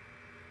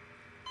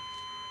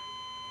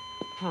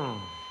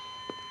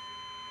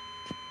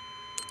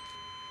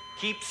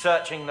 Keep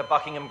searching the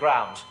Buckingham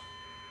grounds.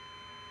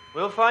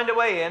 We'll find a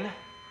way in.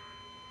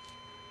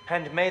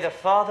 And may the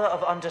Father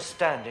of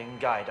Understanding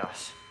guide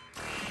us.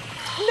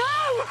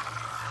 No!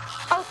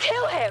 I'll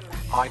kill him!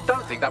 I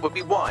don't think that would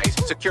be wise.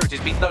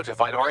 Security's been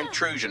notified of our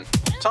intrusion.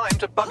 Time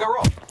to bugger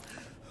off.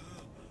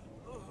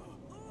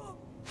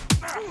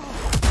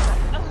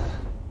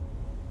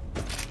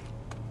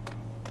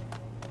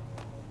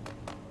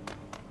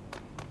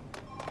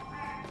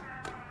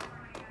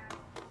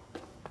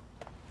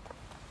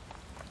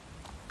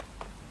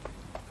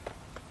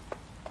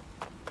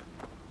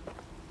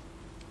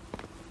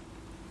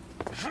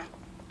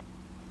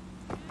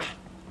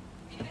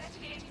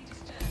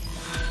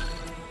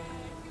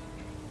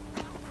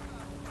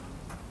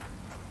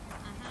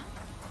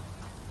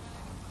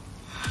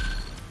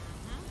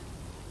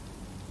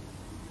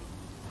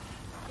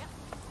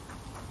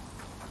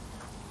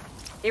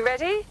 You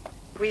ready?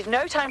 We've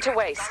no time to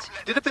waste.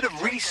 Did a bit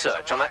of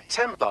research on that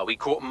Templar we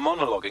caught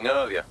monologuing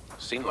earlier.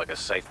 Seemed like a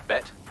safe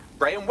bet.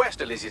 Graham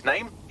Westerl is his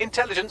name,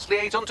 intelligence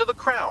liaison to the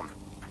Crown.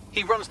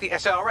 He runs the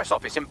SRS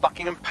office in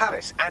Buckingham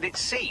Palace, and it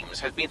seems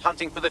has been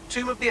hunting for the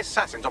Tomb of the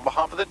Assassins on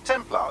behalf of the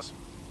Templars.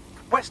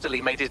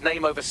 Westerly made his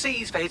name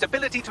overseas for his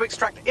ability to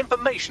extract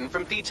information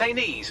from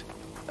detainees,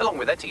 along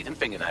with their teeth and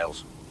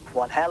fingernails.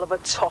 One hell of a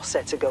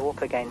tosser to go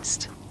up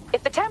against.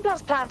 If the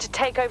Templars plan to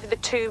take over the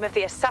Tomb of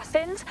the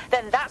Assassins,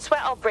 then that's where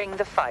I'll bring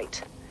the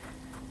fight.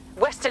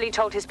 Westerly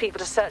told his people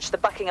to search the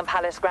Buckingham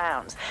Palace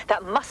grounds.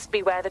 That must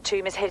be where the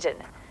tomb is hidden.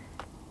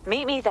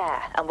 Meet me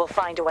there, and we'll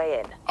find a way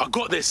in. I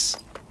got this.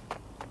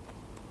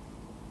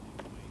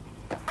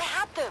 I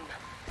had them.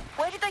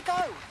 Where did they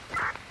go?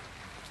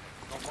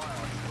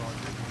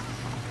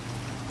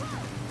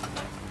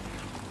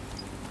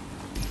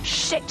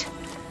 Shit!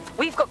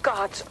 We've got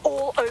guards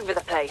all over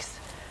the place.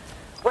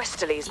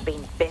 Westerly's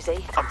been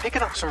busy. I'm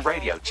picking up some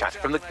radio chat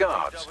from the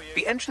guards.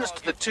 The entrance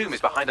to the tomb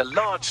is behind a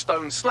large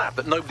stone slab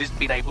that nobody's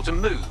been able to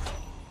move.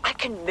 I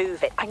can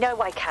move it. I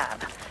know I can.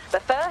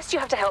 But first, you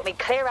have to help me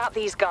clear out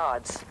these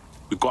guards.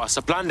 We got us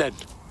a plan then.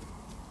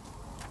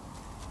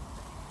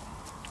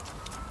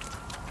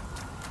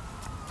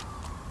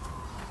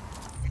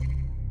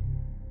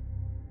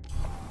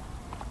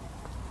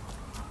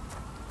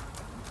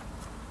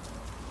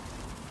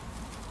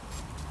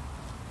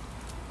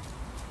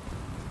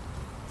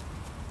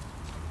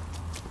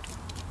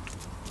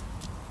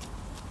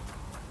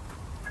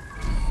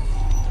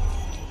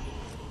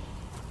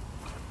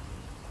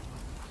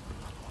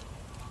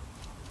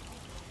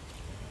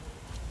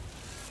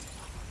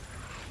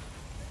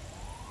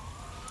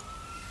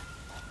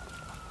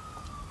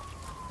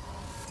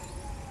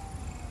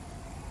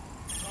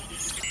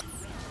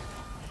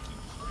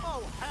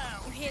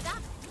 You hear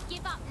that?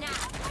 Give up now.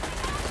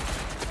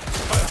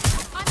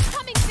 I'm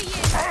coming for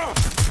you.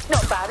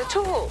 Not bad at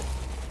all.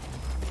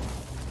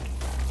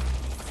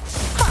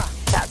 Huh,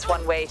 that's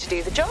one way to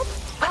do the job.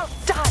 Well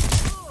done.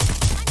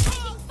 I'm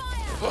taking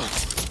fire.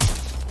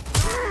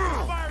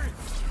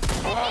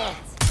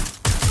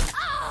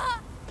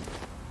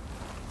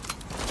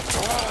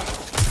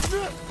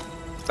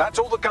 That's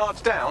all the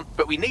guards down,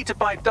 but we need to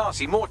buy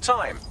Darcy more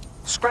time.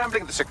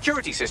 Scrambling the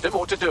security system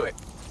ought to do it.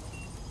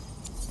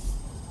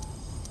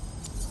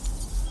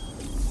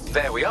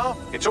 There we are.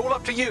 It's all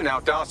up to you now,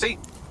 Darcy.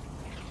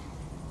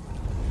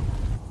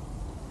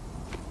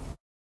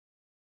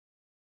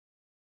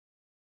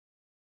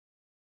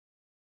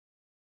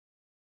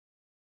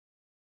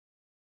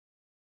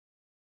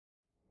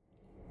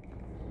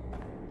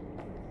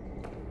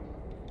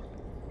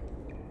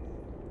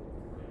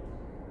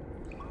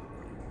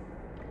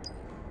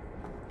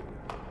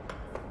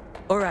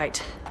 All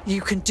right,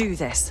 you can do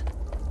this.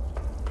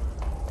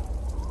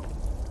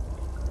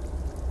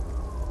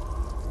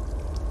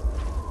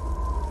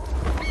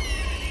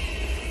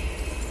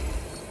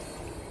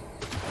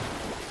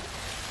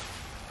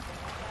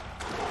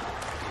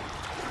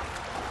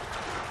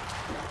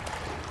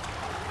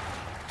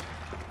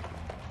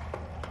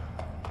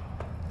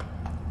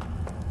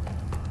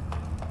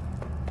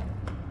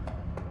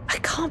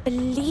 can't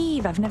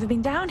believe I've never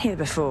been down here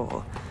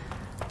before.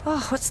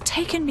 Oh, what's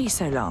taken me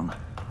so long?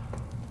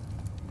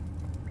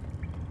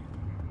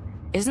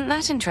 Isn't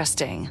that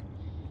interesting?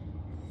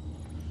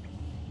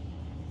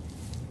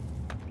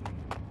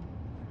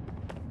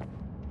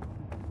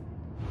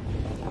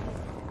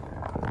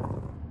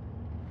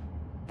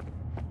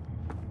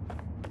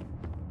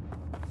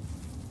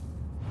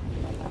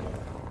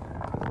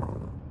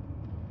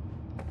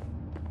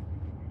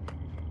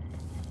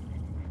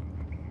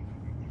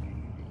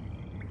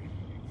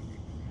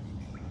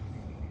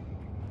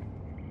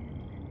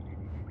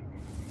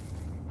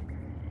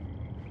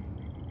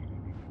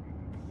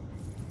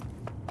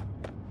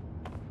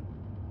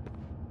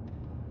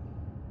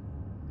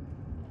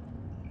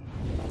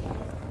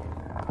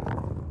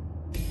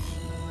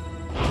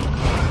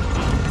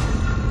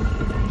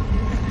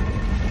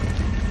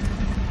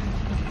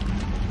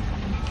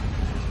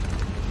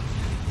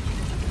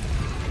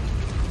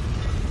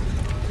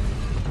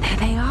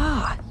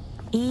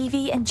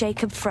 And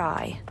Jacob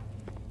Fry.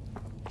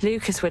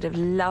 Lucas would have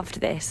loved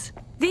this.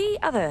 The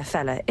other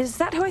fella, is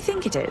that who I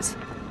think it is?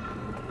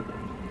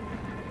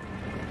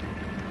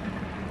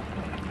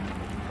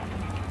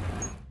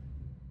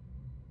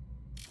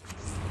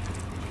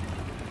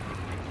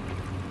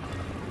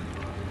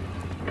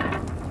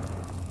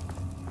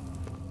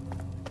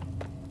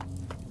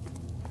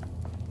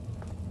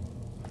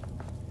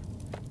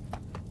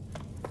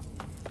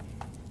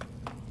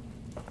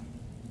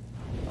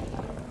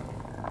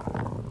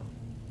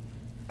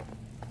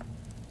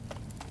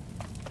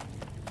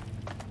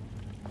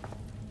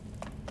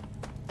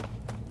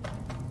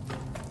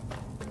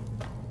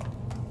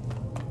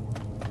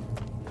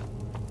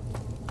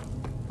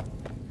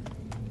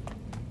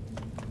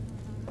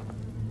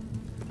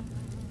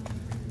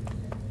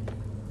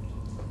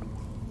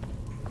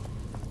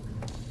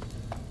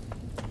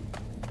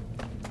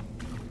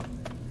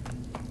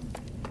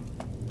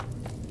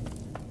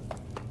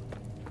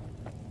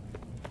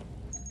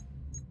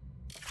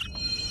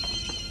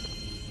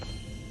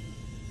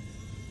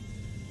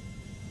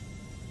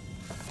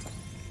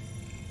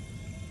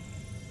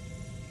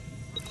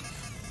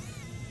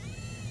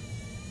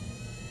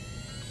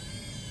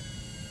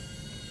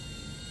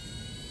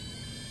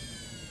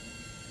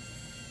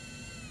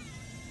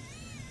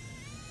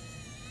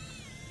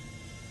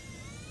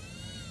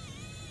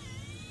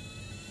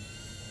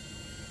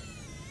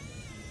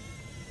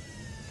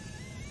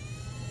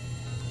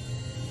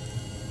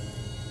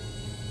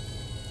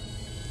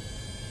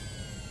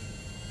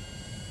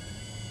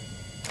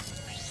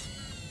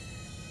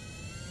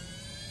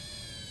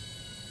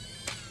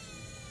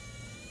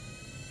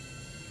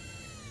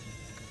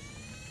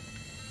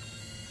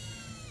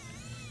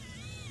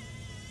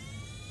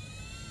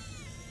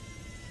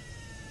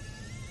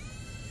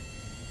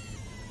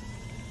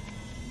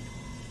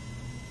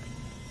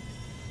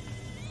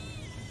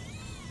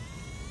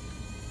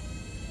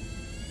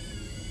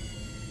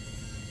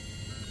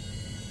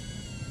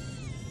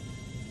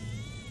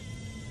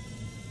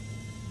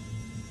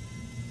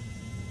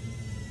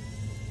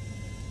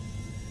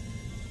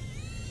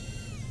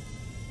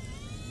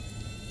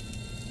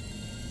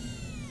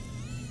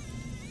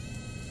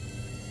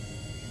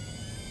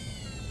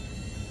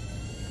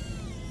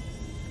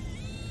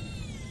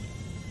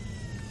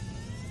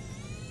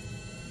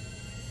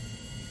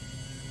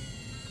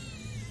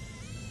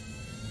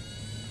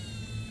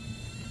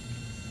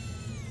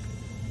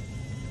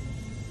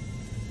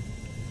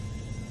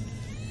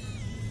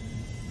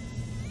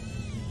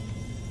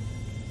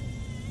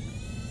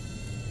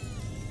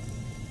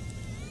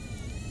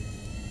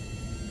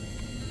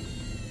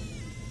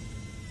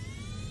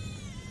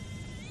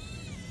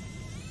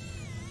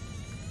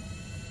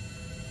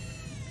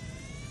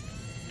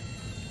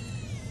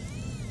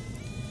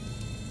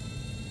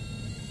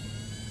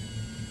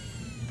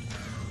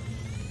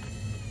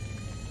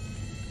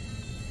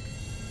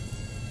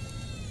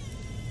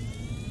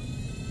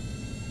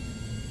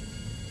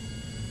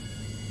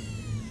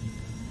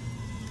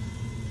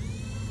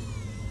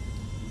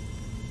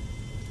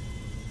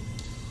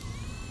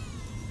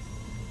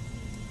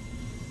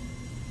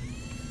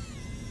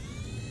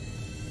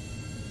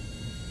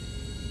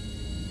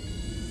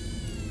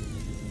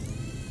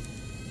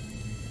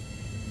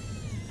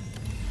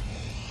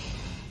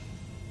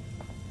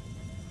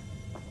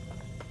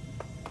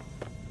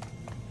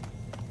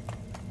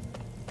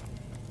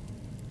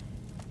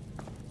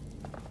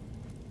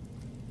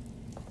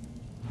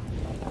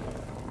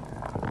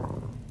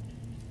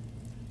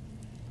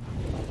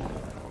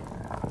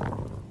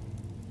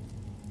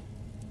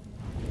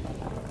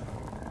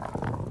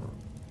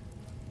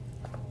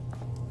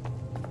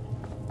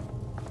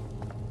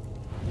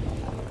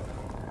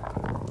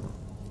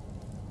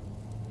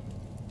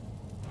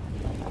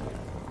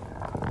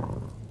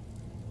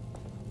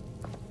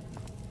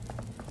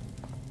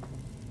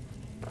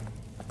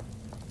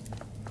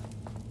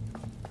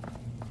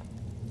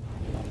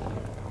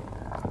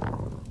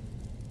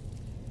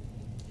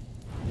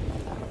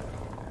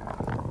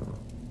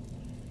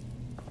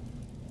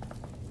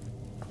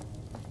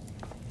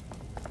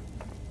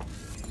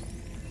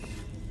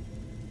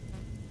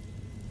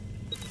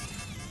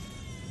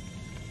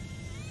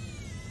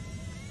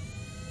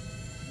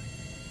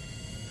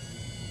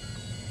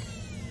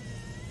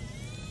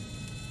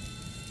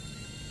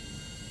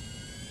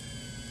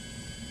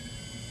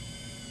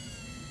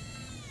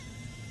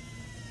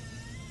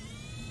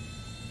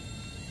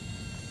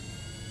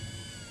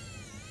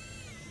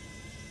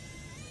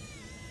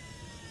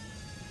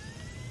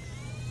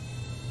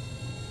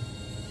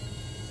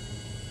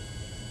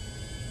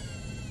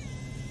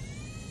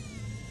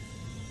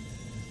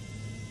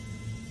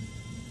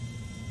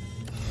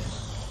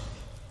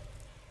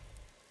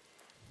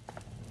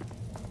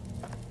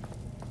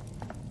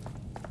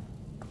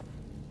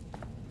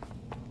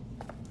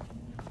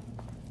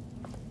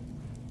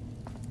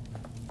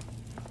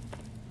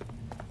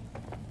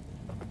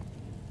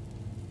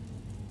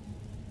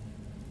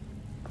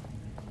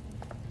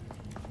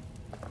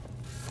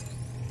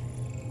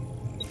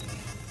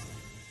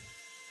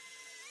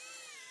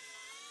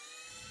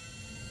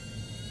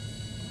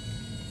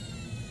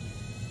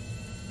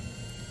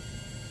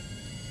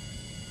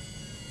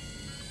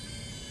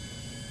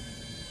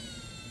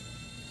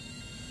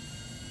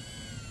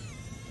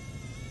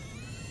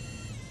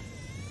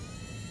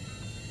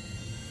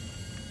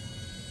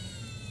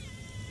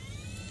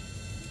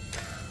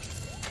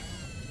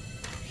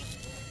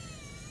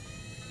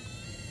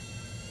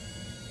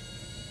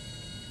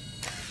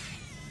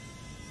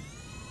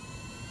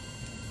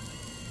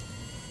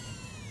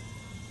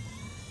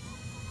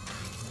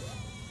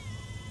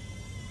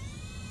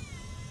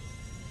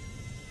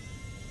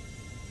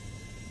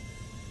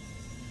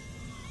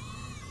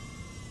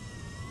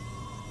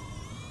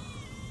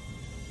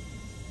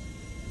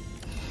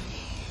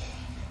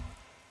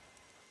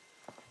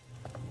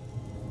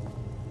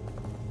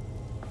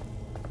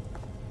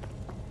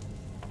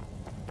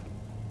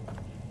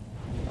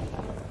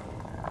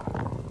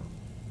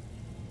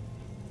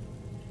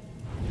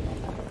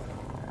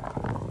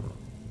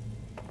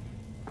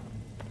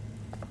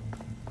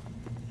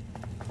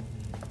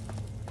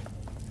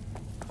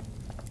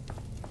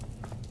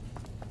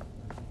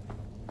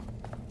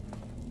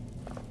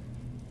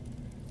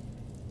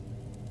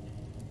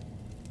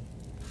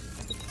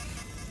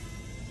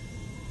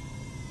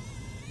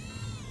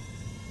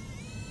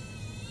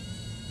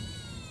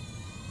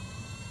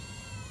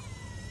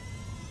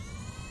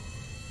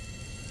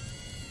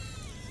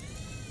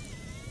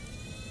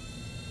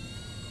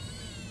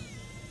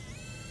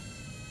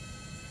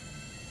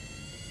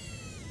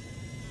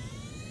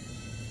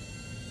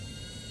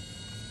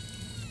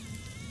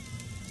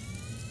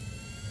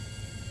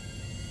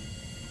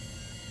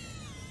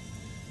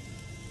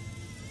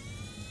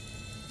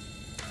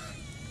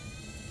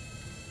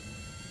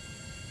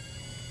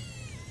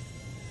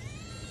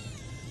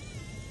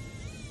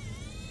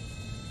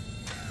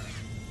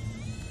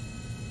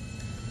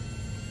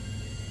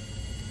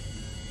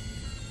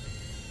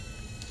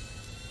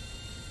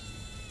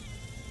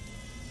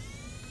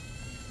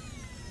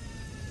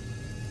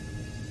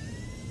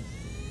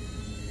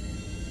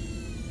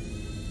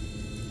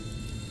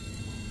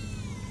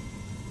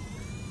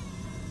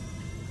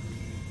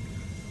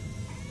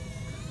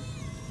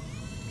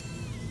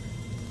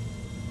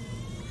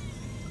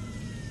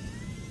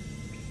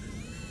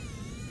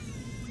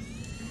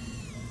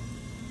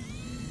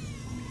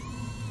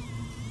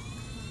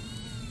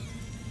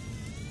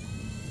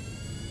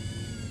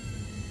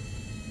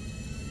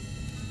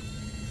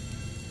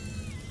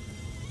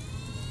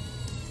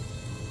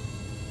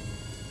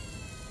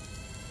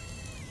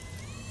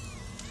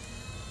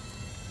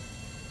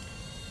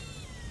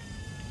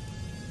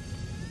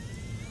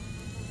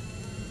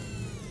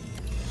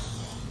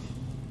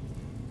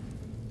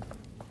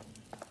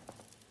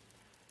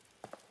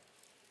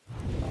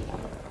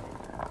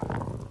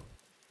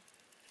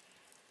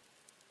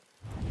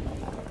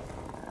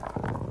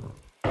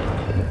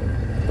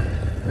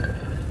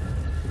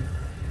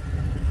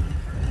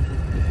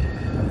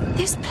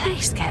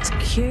 place gets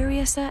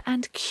curiouser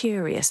and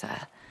curiouser.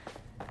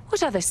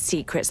 What other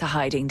secrets are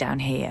hiding down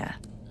here?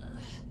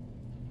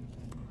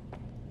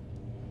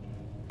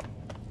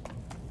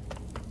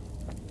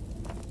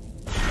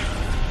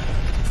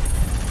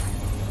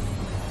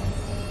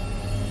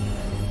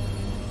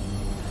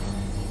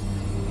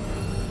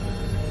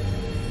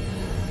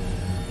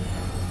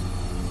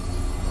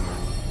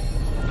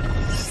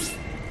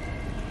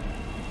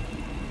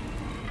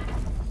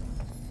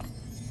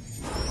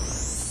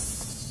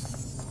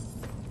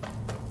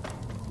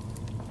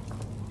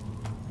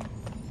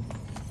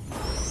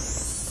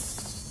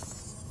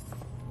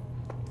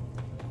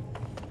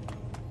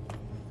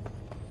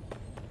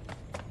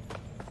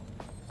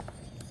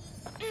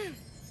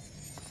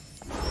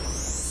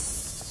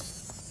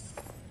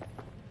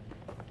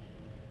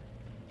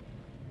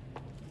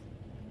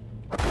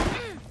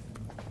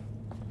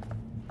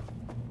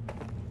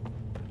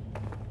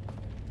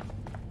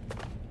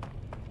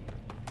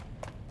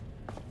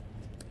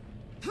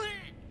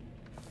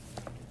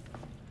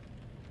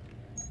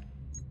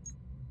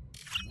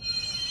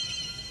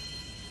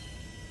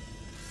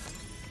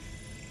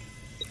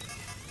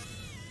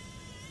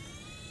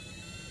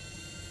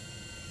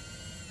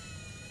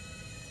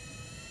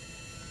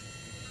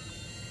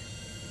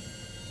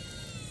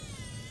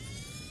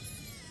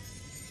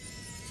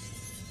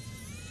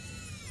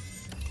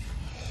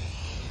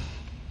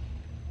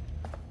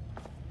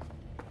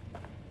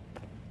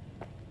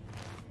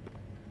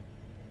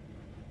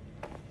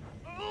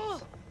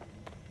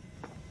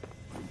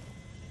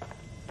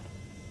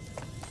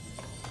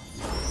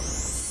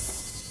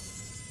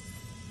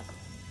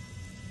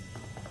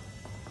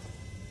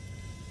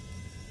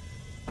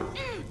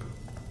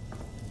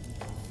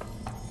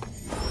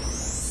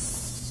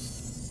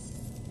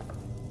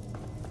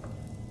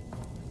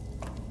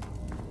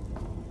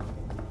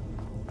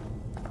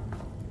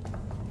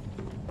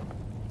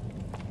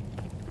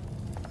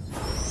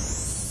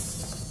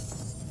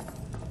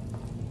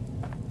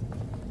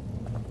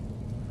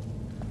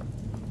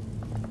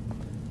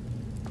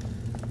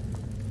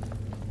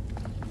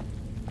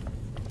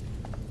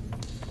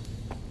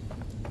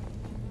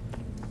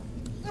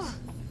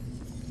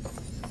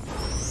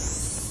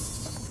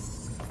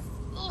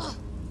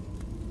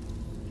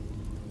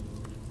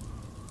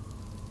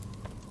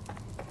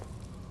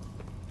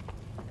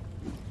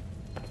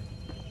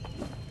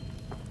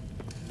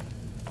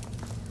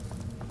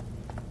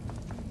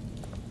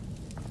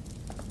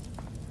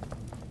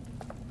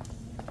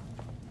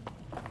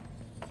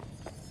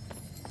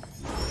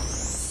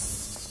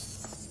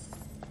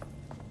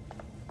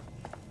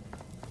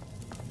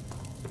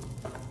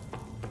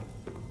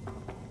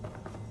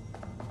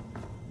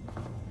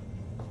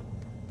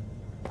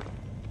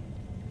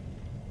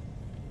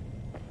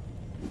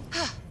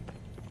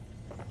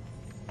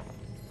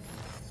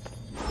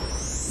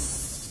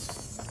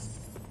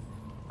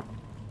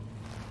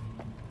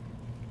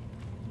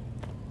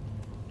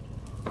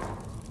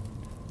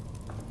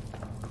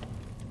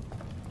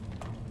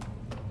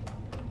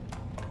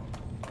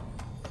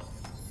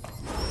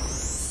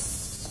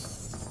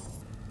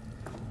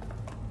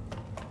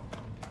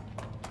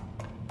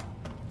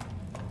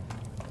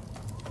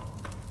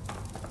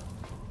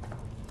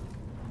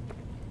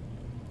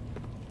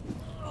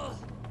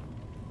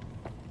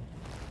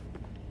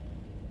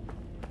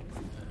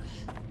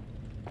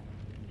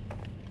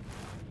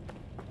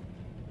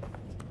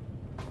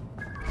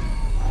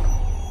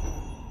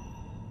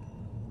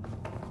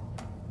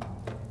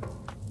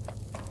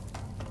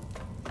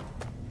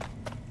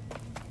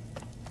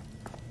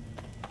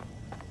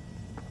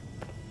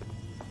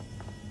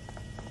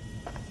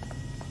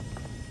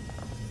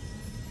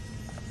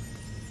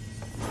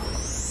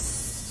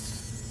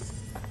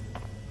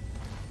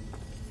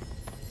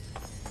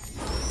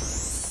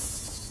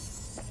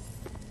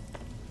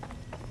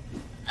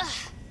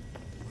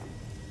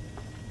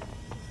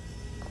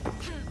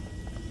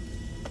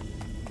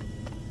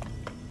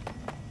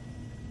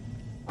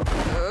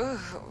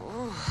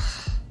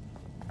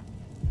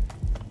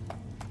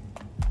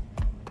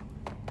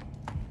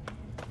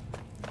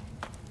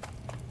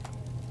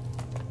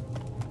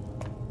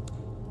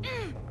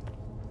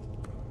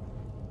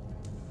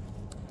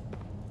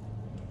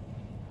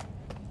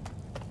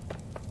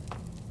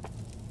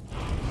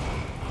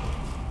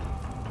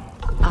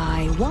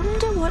 I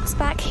wonder what's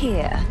back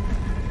here.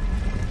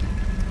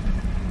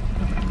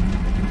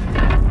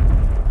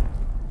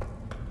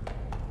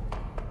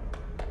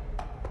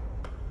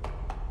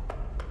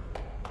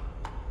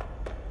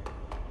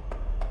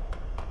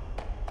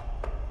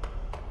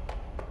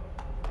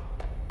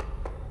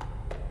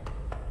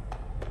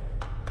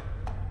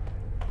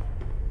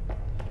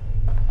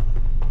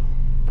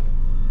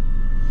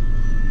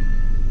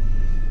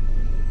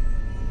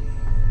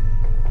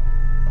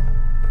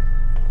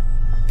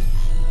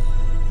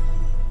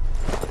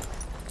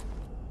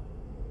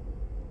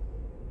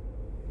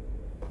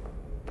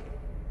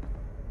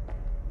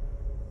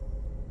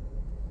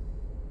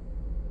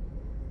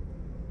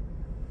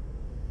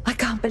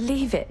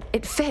 Believe it.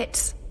 It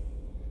fits.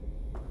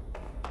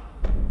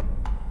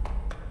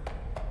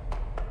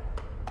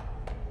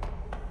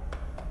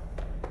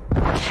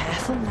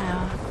 Careful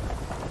now.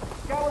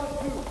 Scour the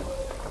tube.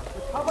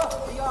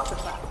 Recover the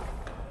artifact.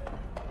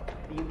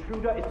 The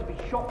intruder is to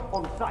be shot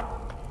on sight.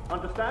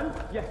 Understand?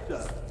 Yes,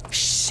 sir.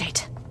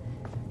 Shit.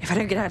 If I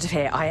don't get out of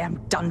here, I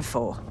am done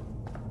for.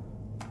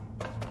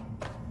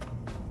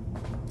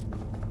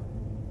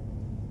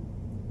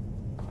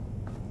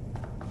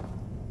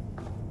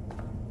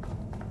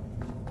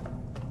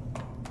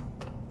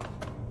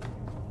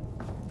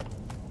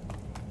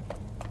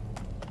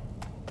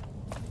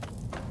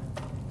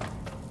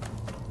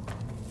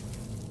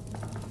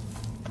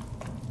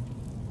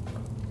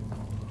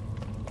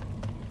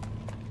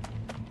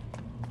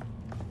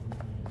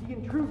 The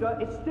intruder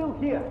is still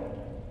here.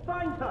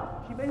 Find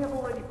her. She may have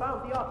already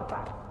found the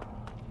artifact.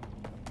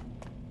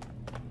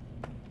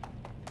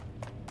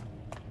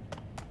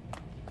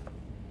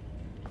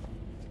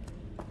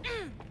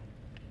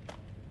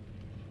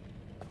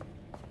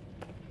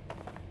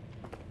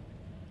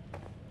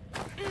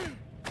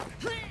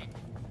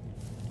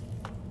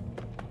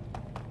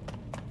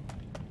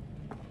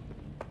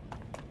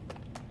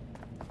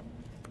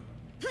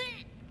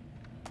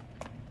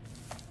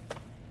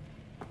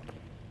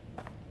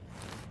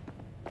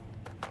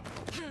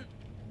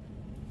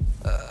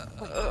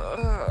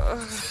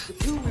 The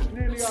tomb is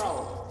nearly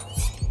ours.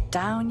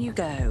 Down you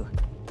go.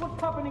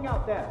 What's happening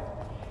out there?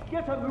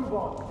 Get a move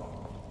on.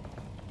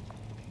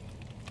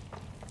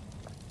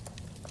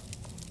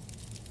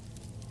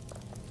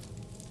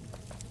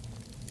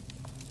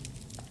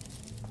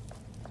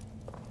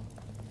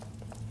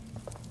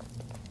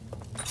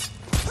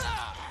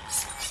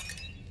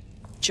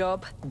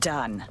 Job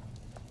done.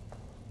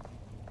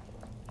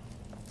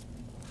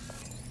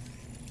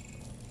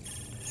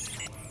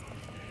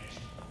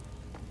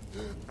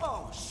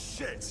 Oh,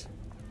 shit!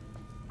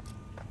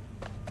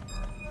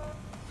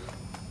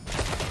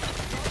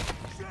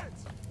 Shit!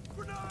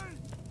 Grenade!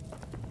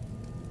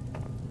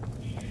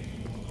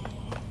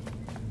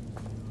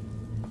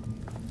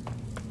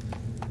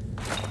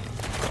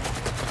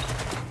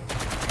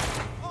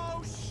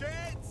 Oh,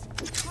 shit!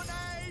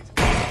 Grenade!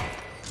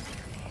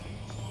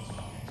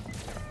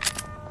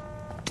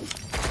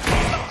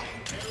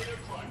 Area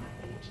crime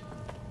report.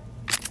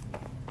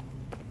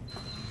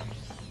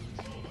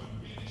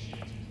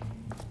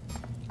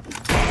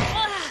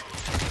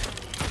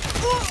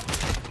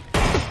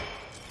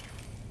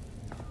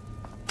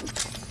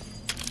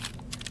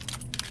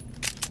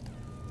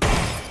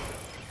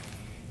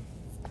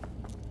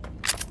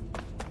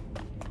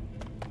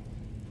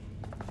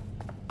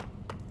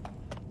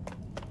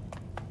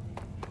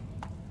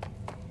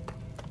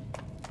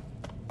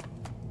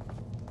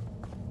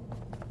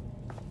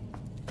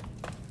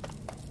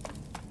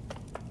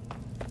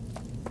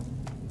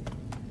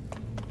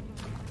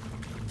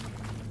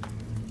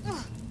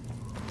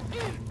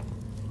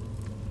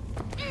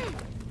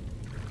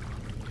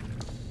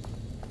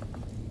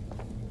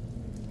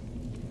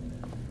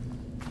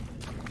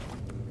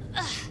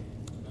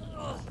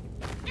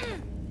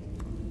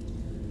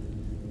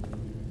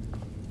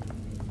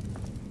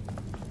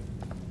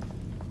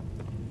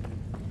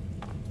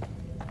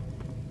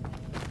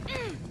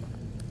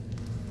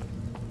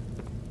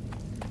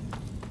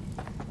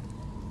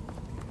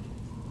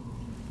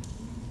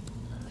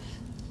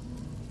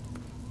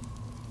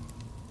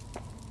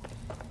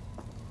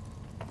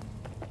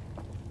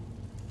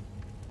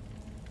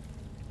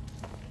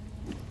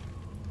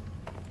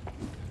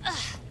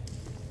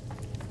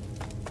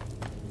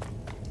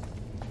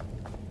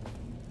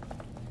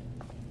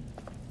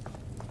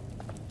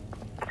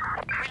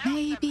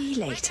 Maybe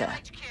later.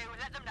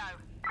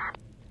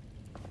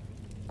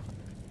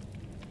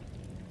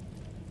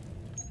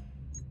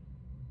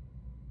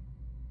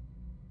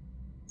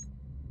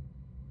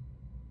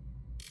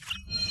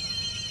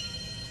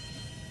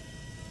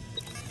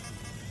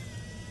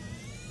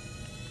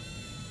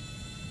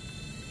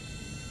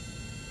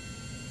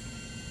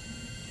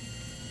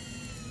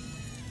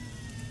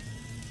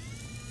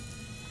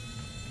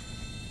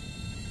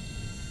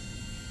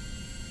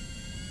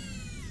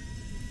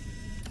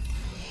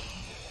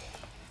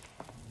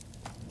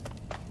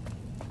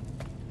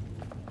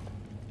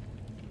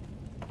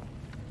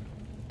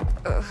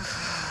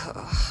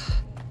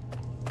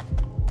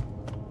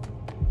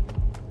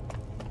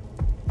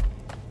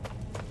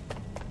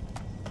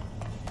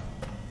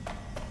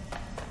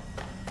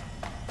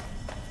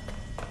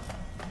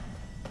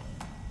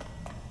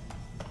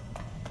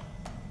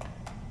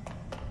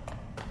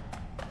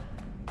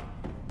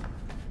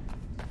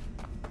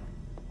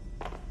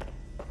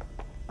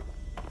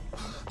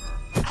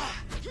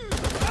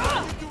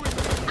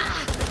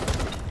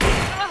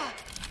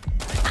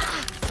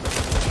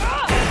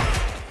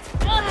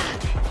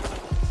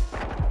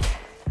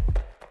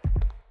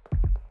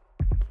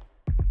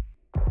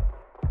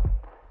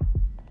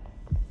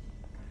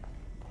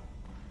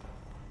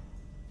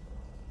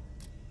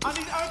 I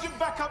need urgent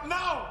backup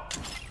now!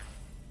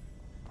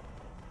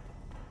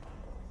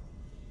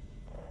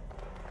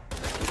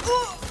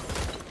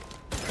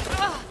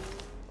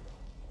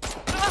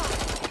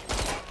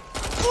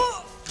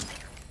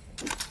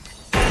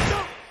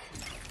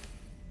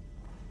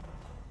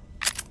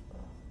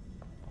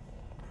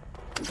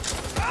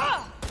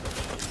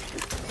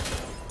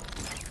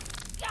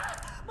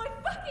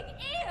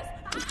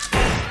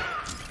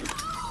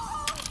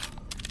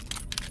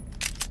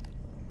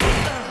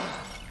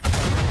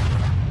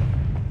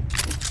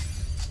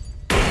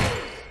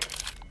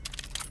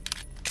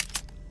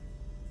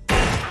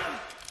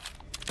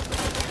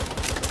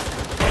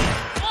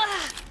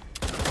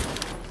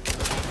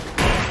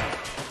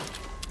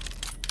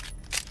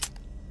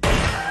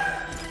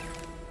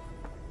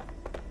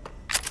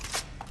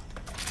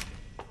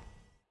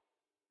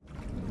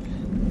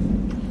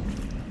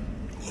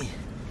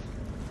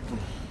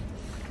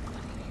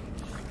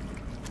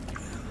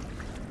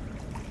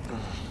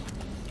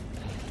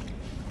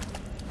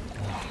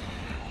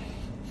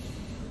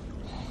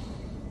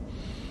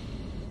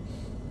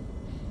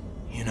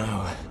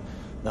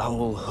 The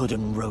whole hood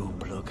and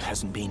robe look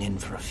hasn't been in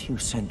for a few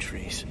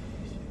centuries.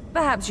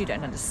 Perhaps you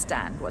don't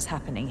understand what's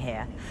happening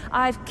here.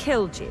 I've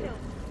killed you.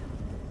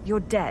 You're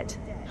dead.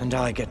 And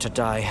I get to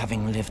die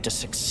having lived a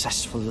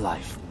successful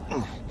life.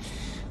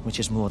 Which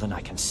is more than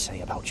I can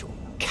say about your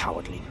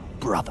cowardly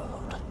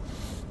brotherhood.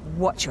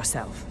 Watch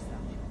yourself.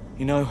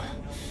 You know,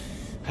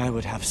 I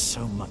would have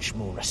so much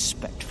more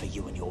respect for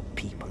you and your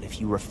people if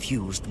you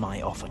refused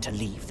my offer to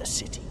leave the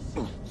city.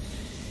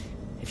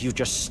 If you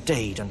just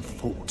stayed and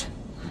fought.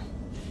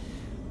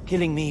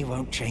 Killing me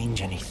won't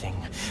change anything.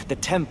 The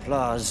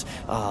Templars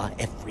are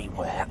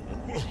everywhere.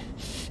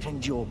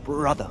 And your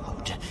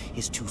brotherhood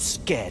is too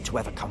scared to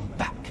ever come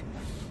back.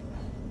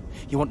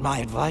 You want my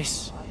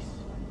advice?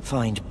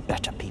 Find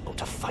better people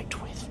to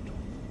fight with.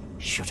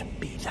 Shouldn't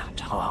be that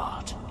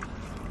hard.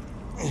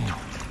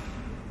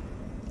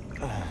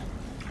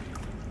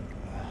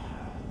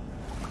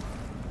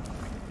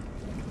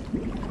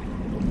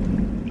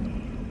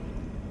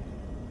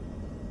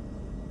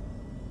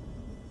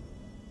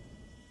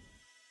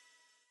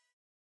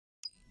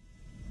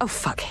 Oh,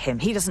 fuck him.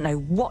 He doesn't know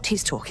what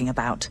he's talking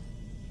about.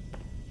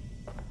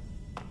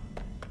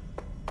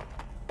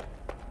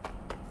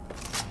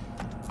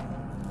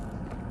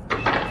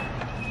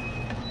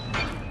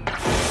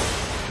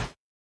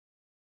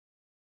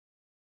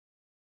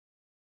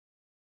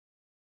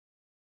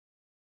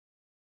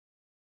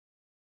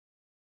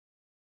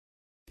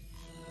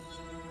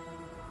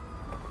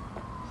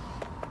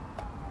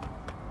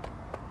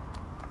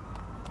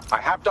 I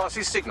have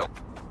Darcy's signal.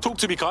 Talk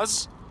to me,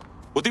 cuz.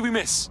 What did we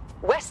miss?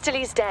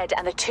 Westerly's dead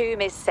and the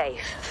tomb is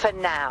safe, for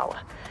now.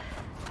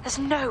 There's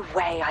no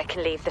way I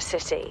can leave the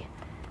city.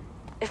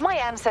 If my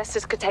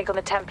ancestors could take on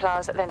the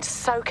Templars, then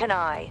so can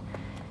I.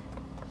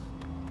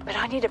 But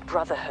I need a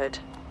brotherhood.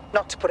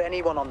 Not to put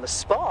anyone on the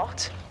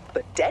spot,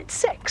 but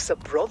DedSec's a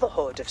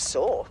brotherhood of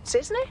sorts,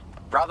 isn't it?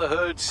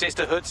 Brotherhood,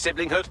 sisterhood,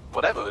 siblinghood,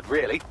 whateverhood,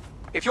 really.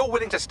 If you're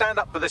willing to stand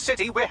up for the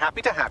city, we're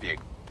happy to have you.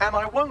 And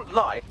I won't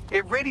lie,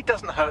 it really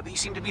doesn't hurt that you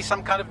seem to be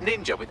some kind of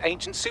ninja with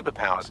ancient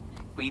superpowers.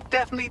 We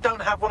definitely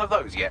don't have one of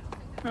those yet.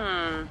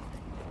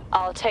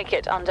 I'll take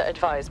it under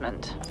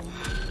advisement.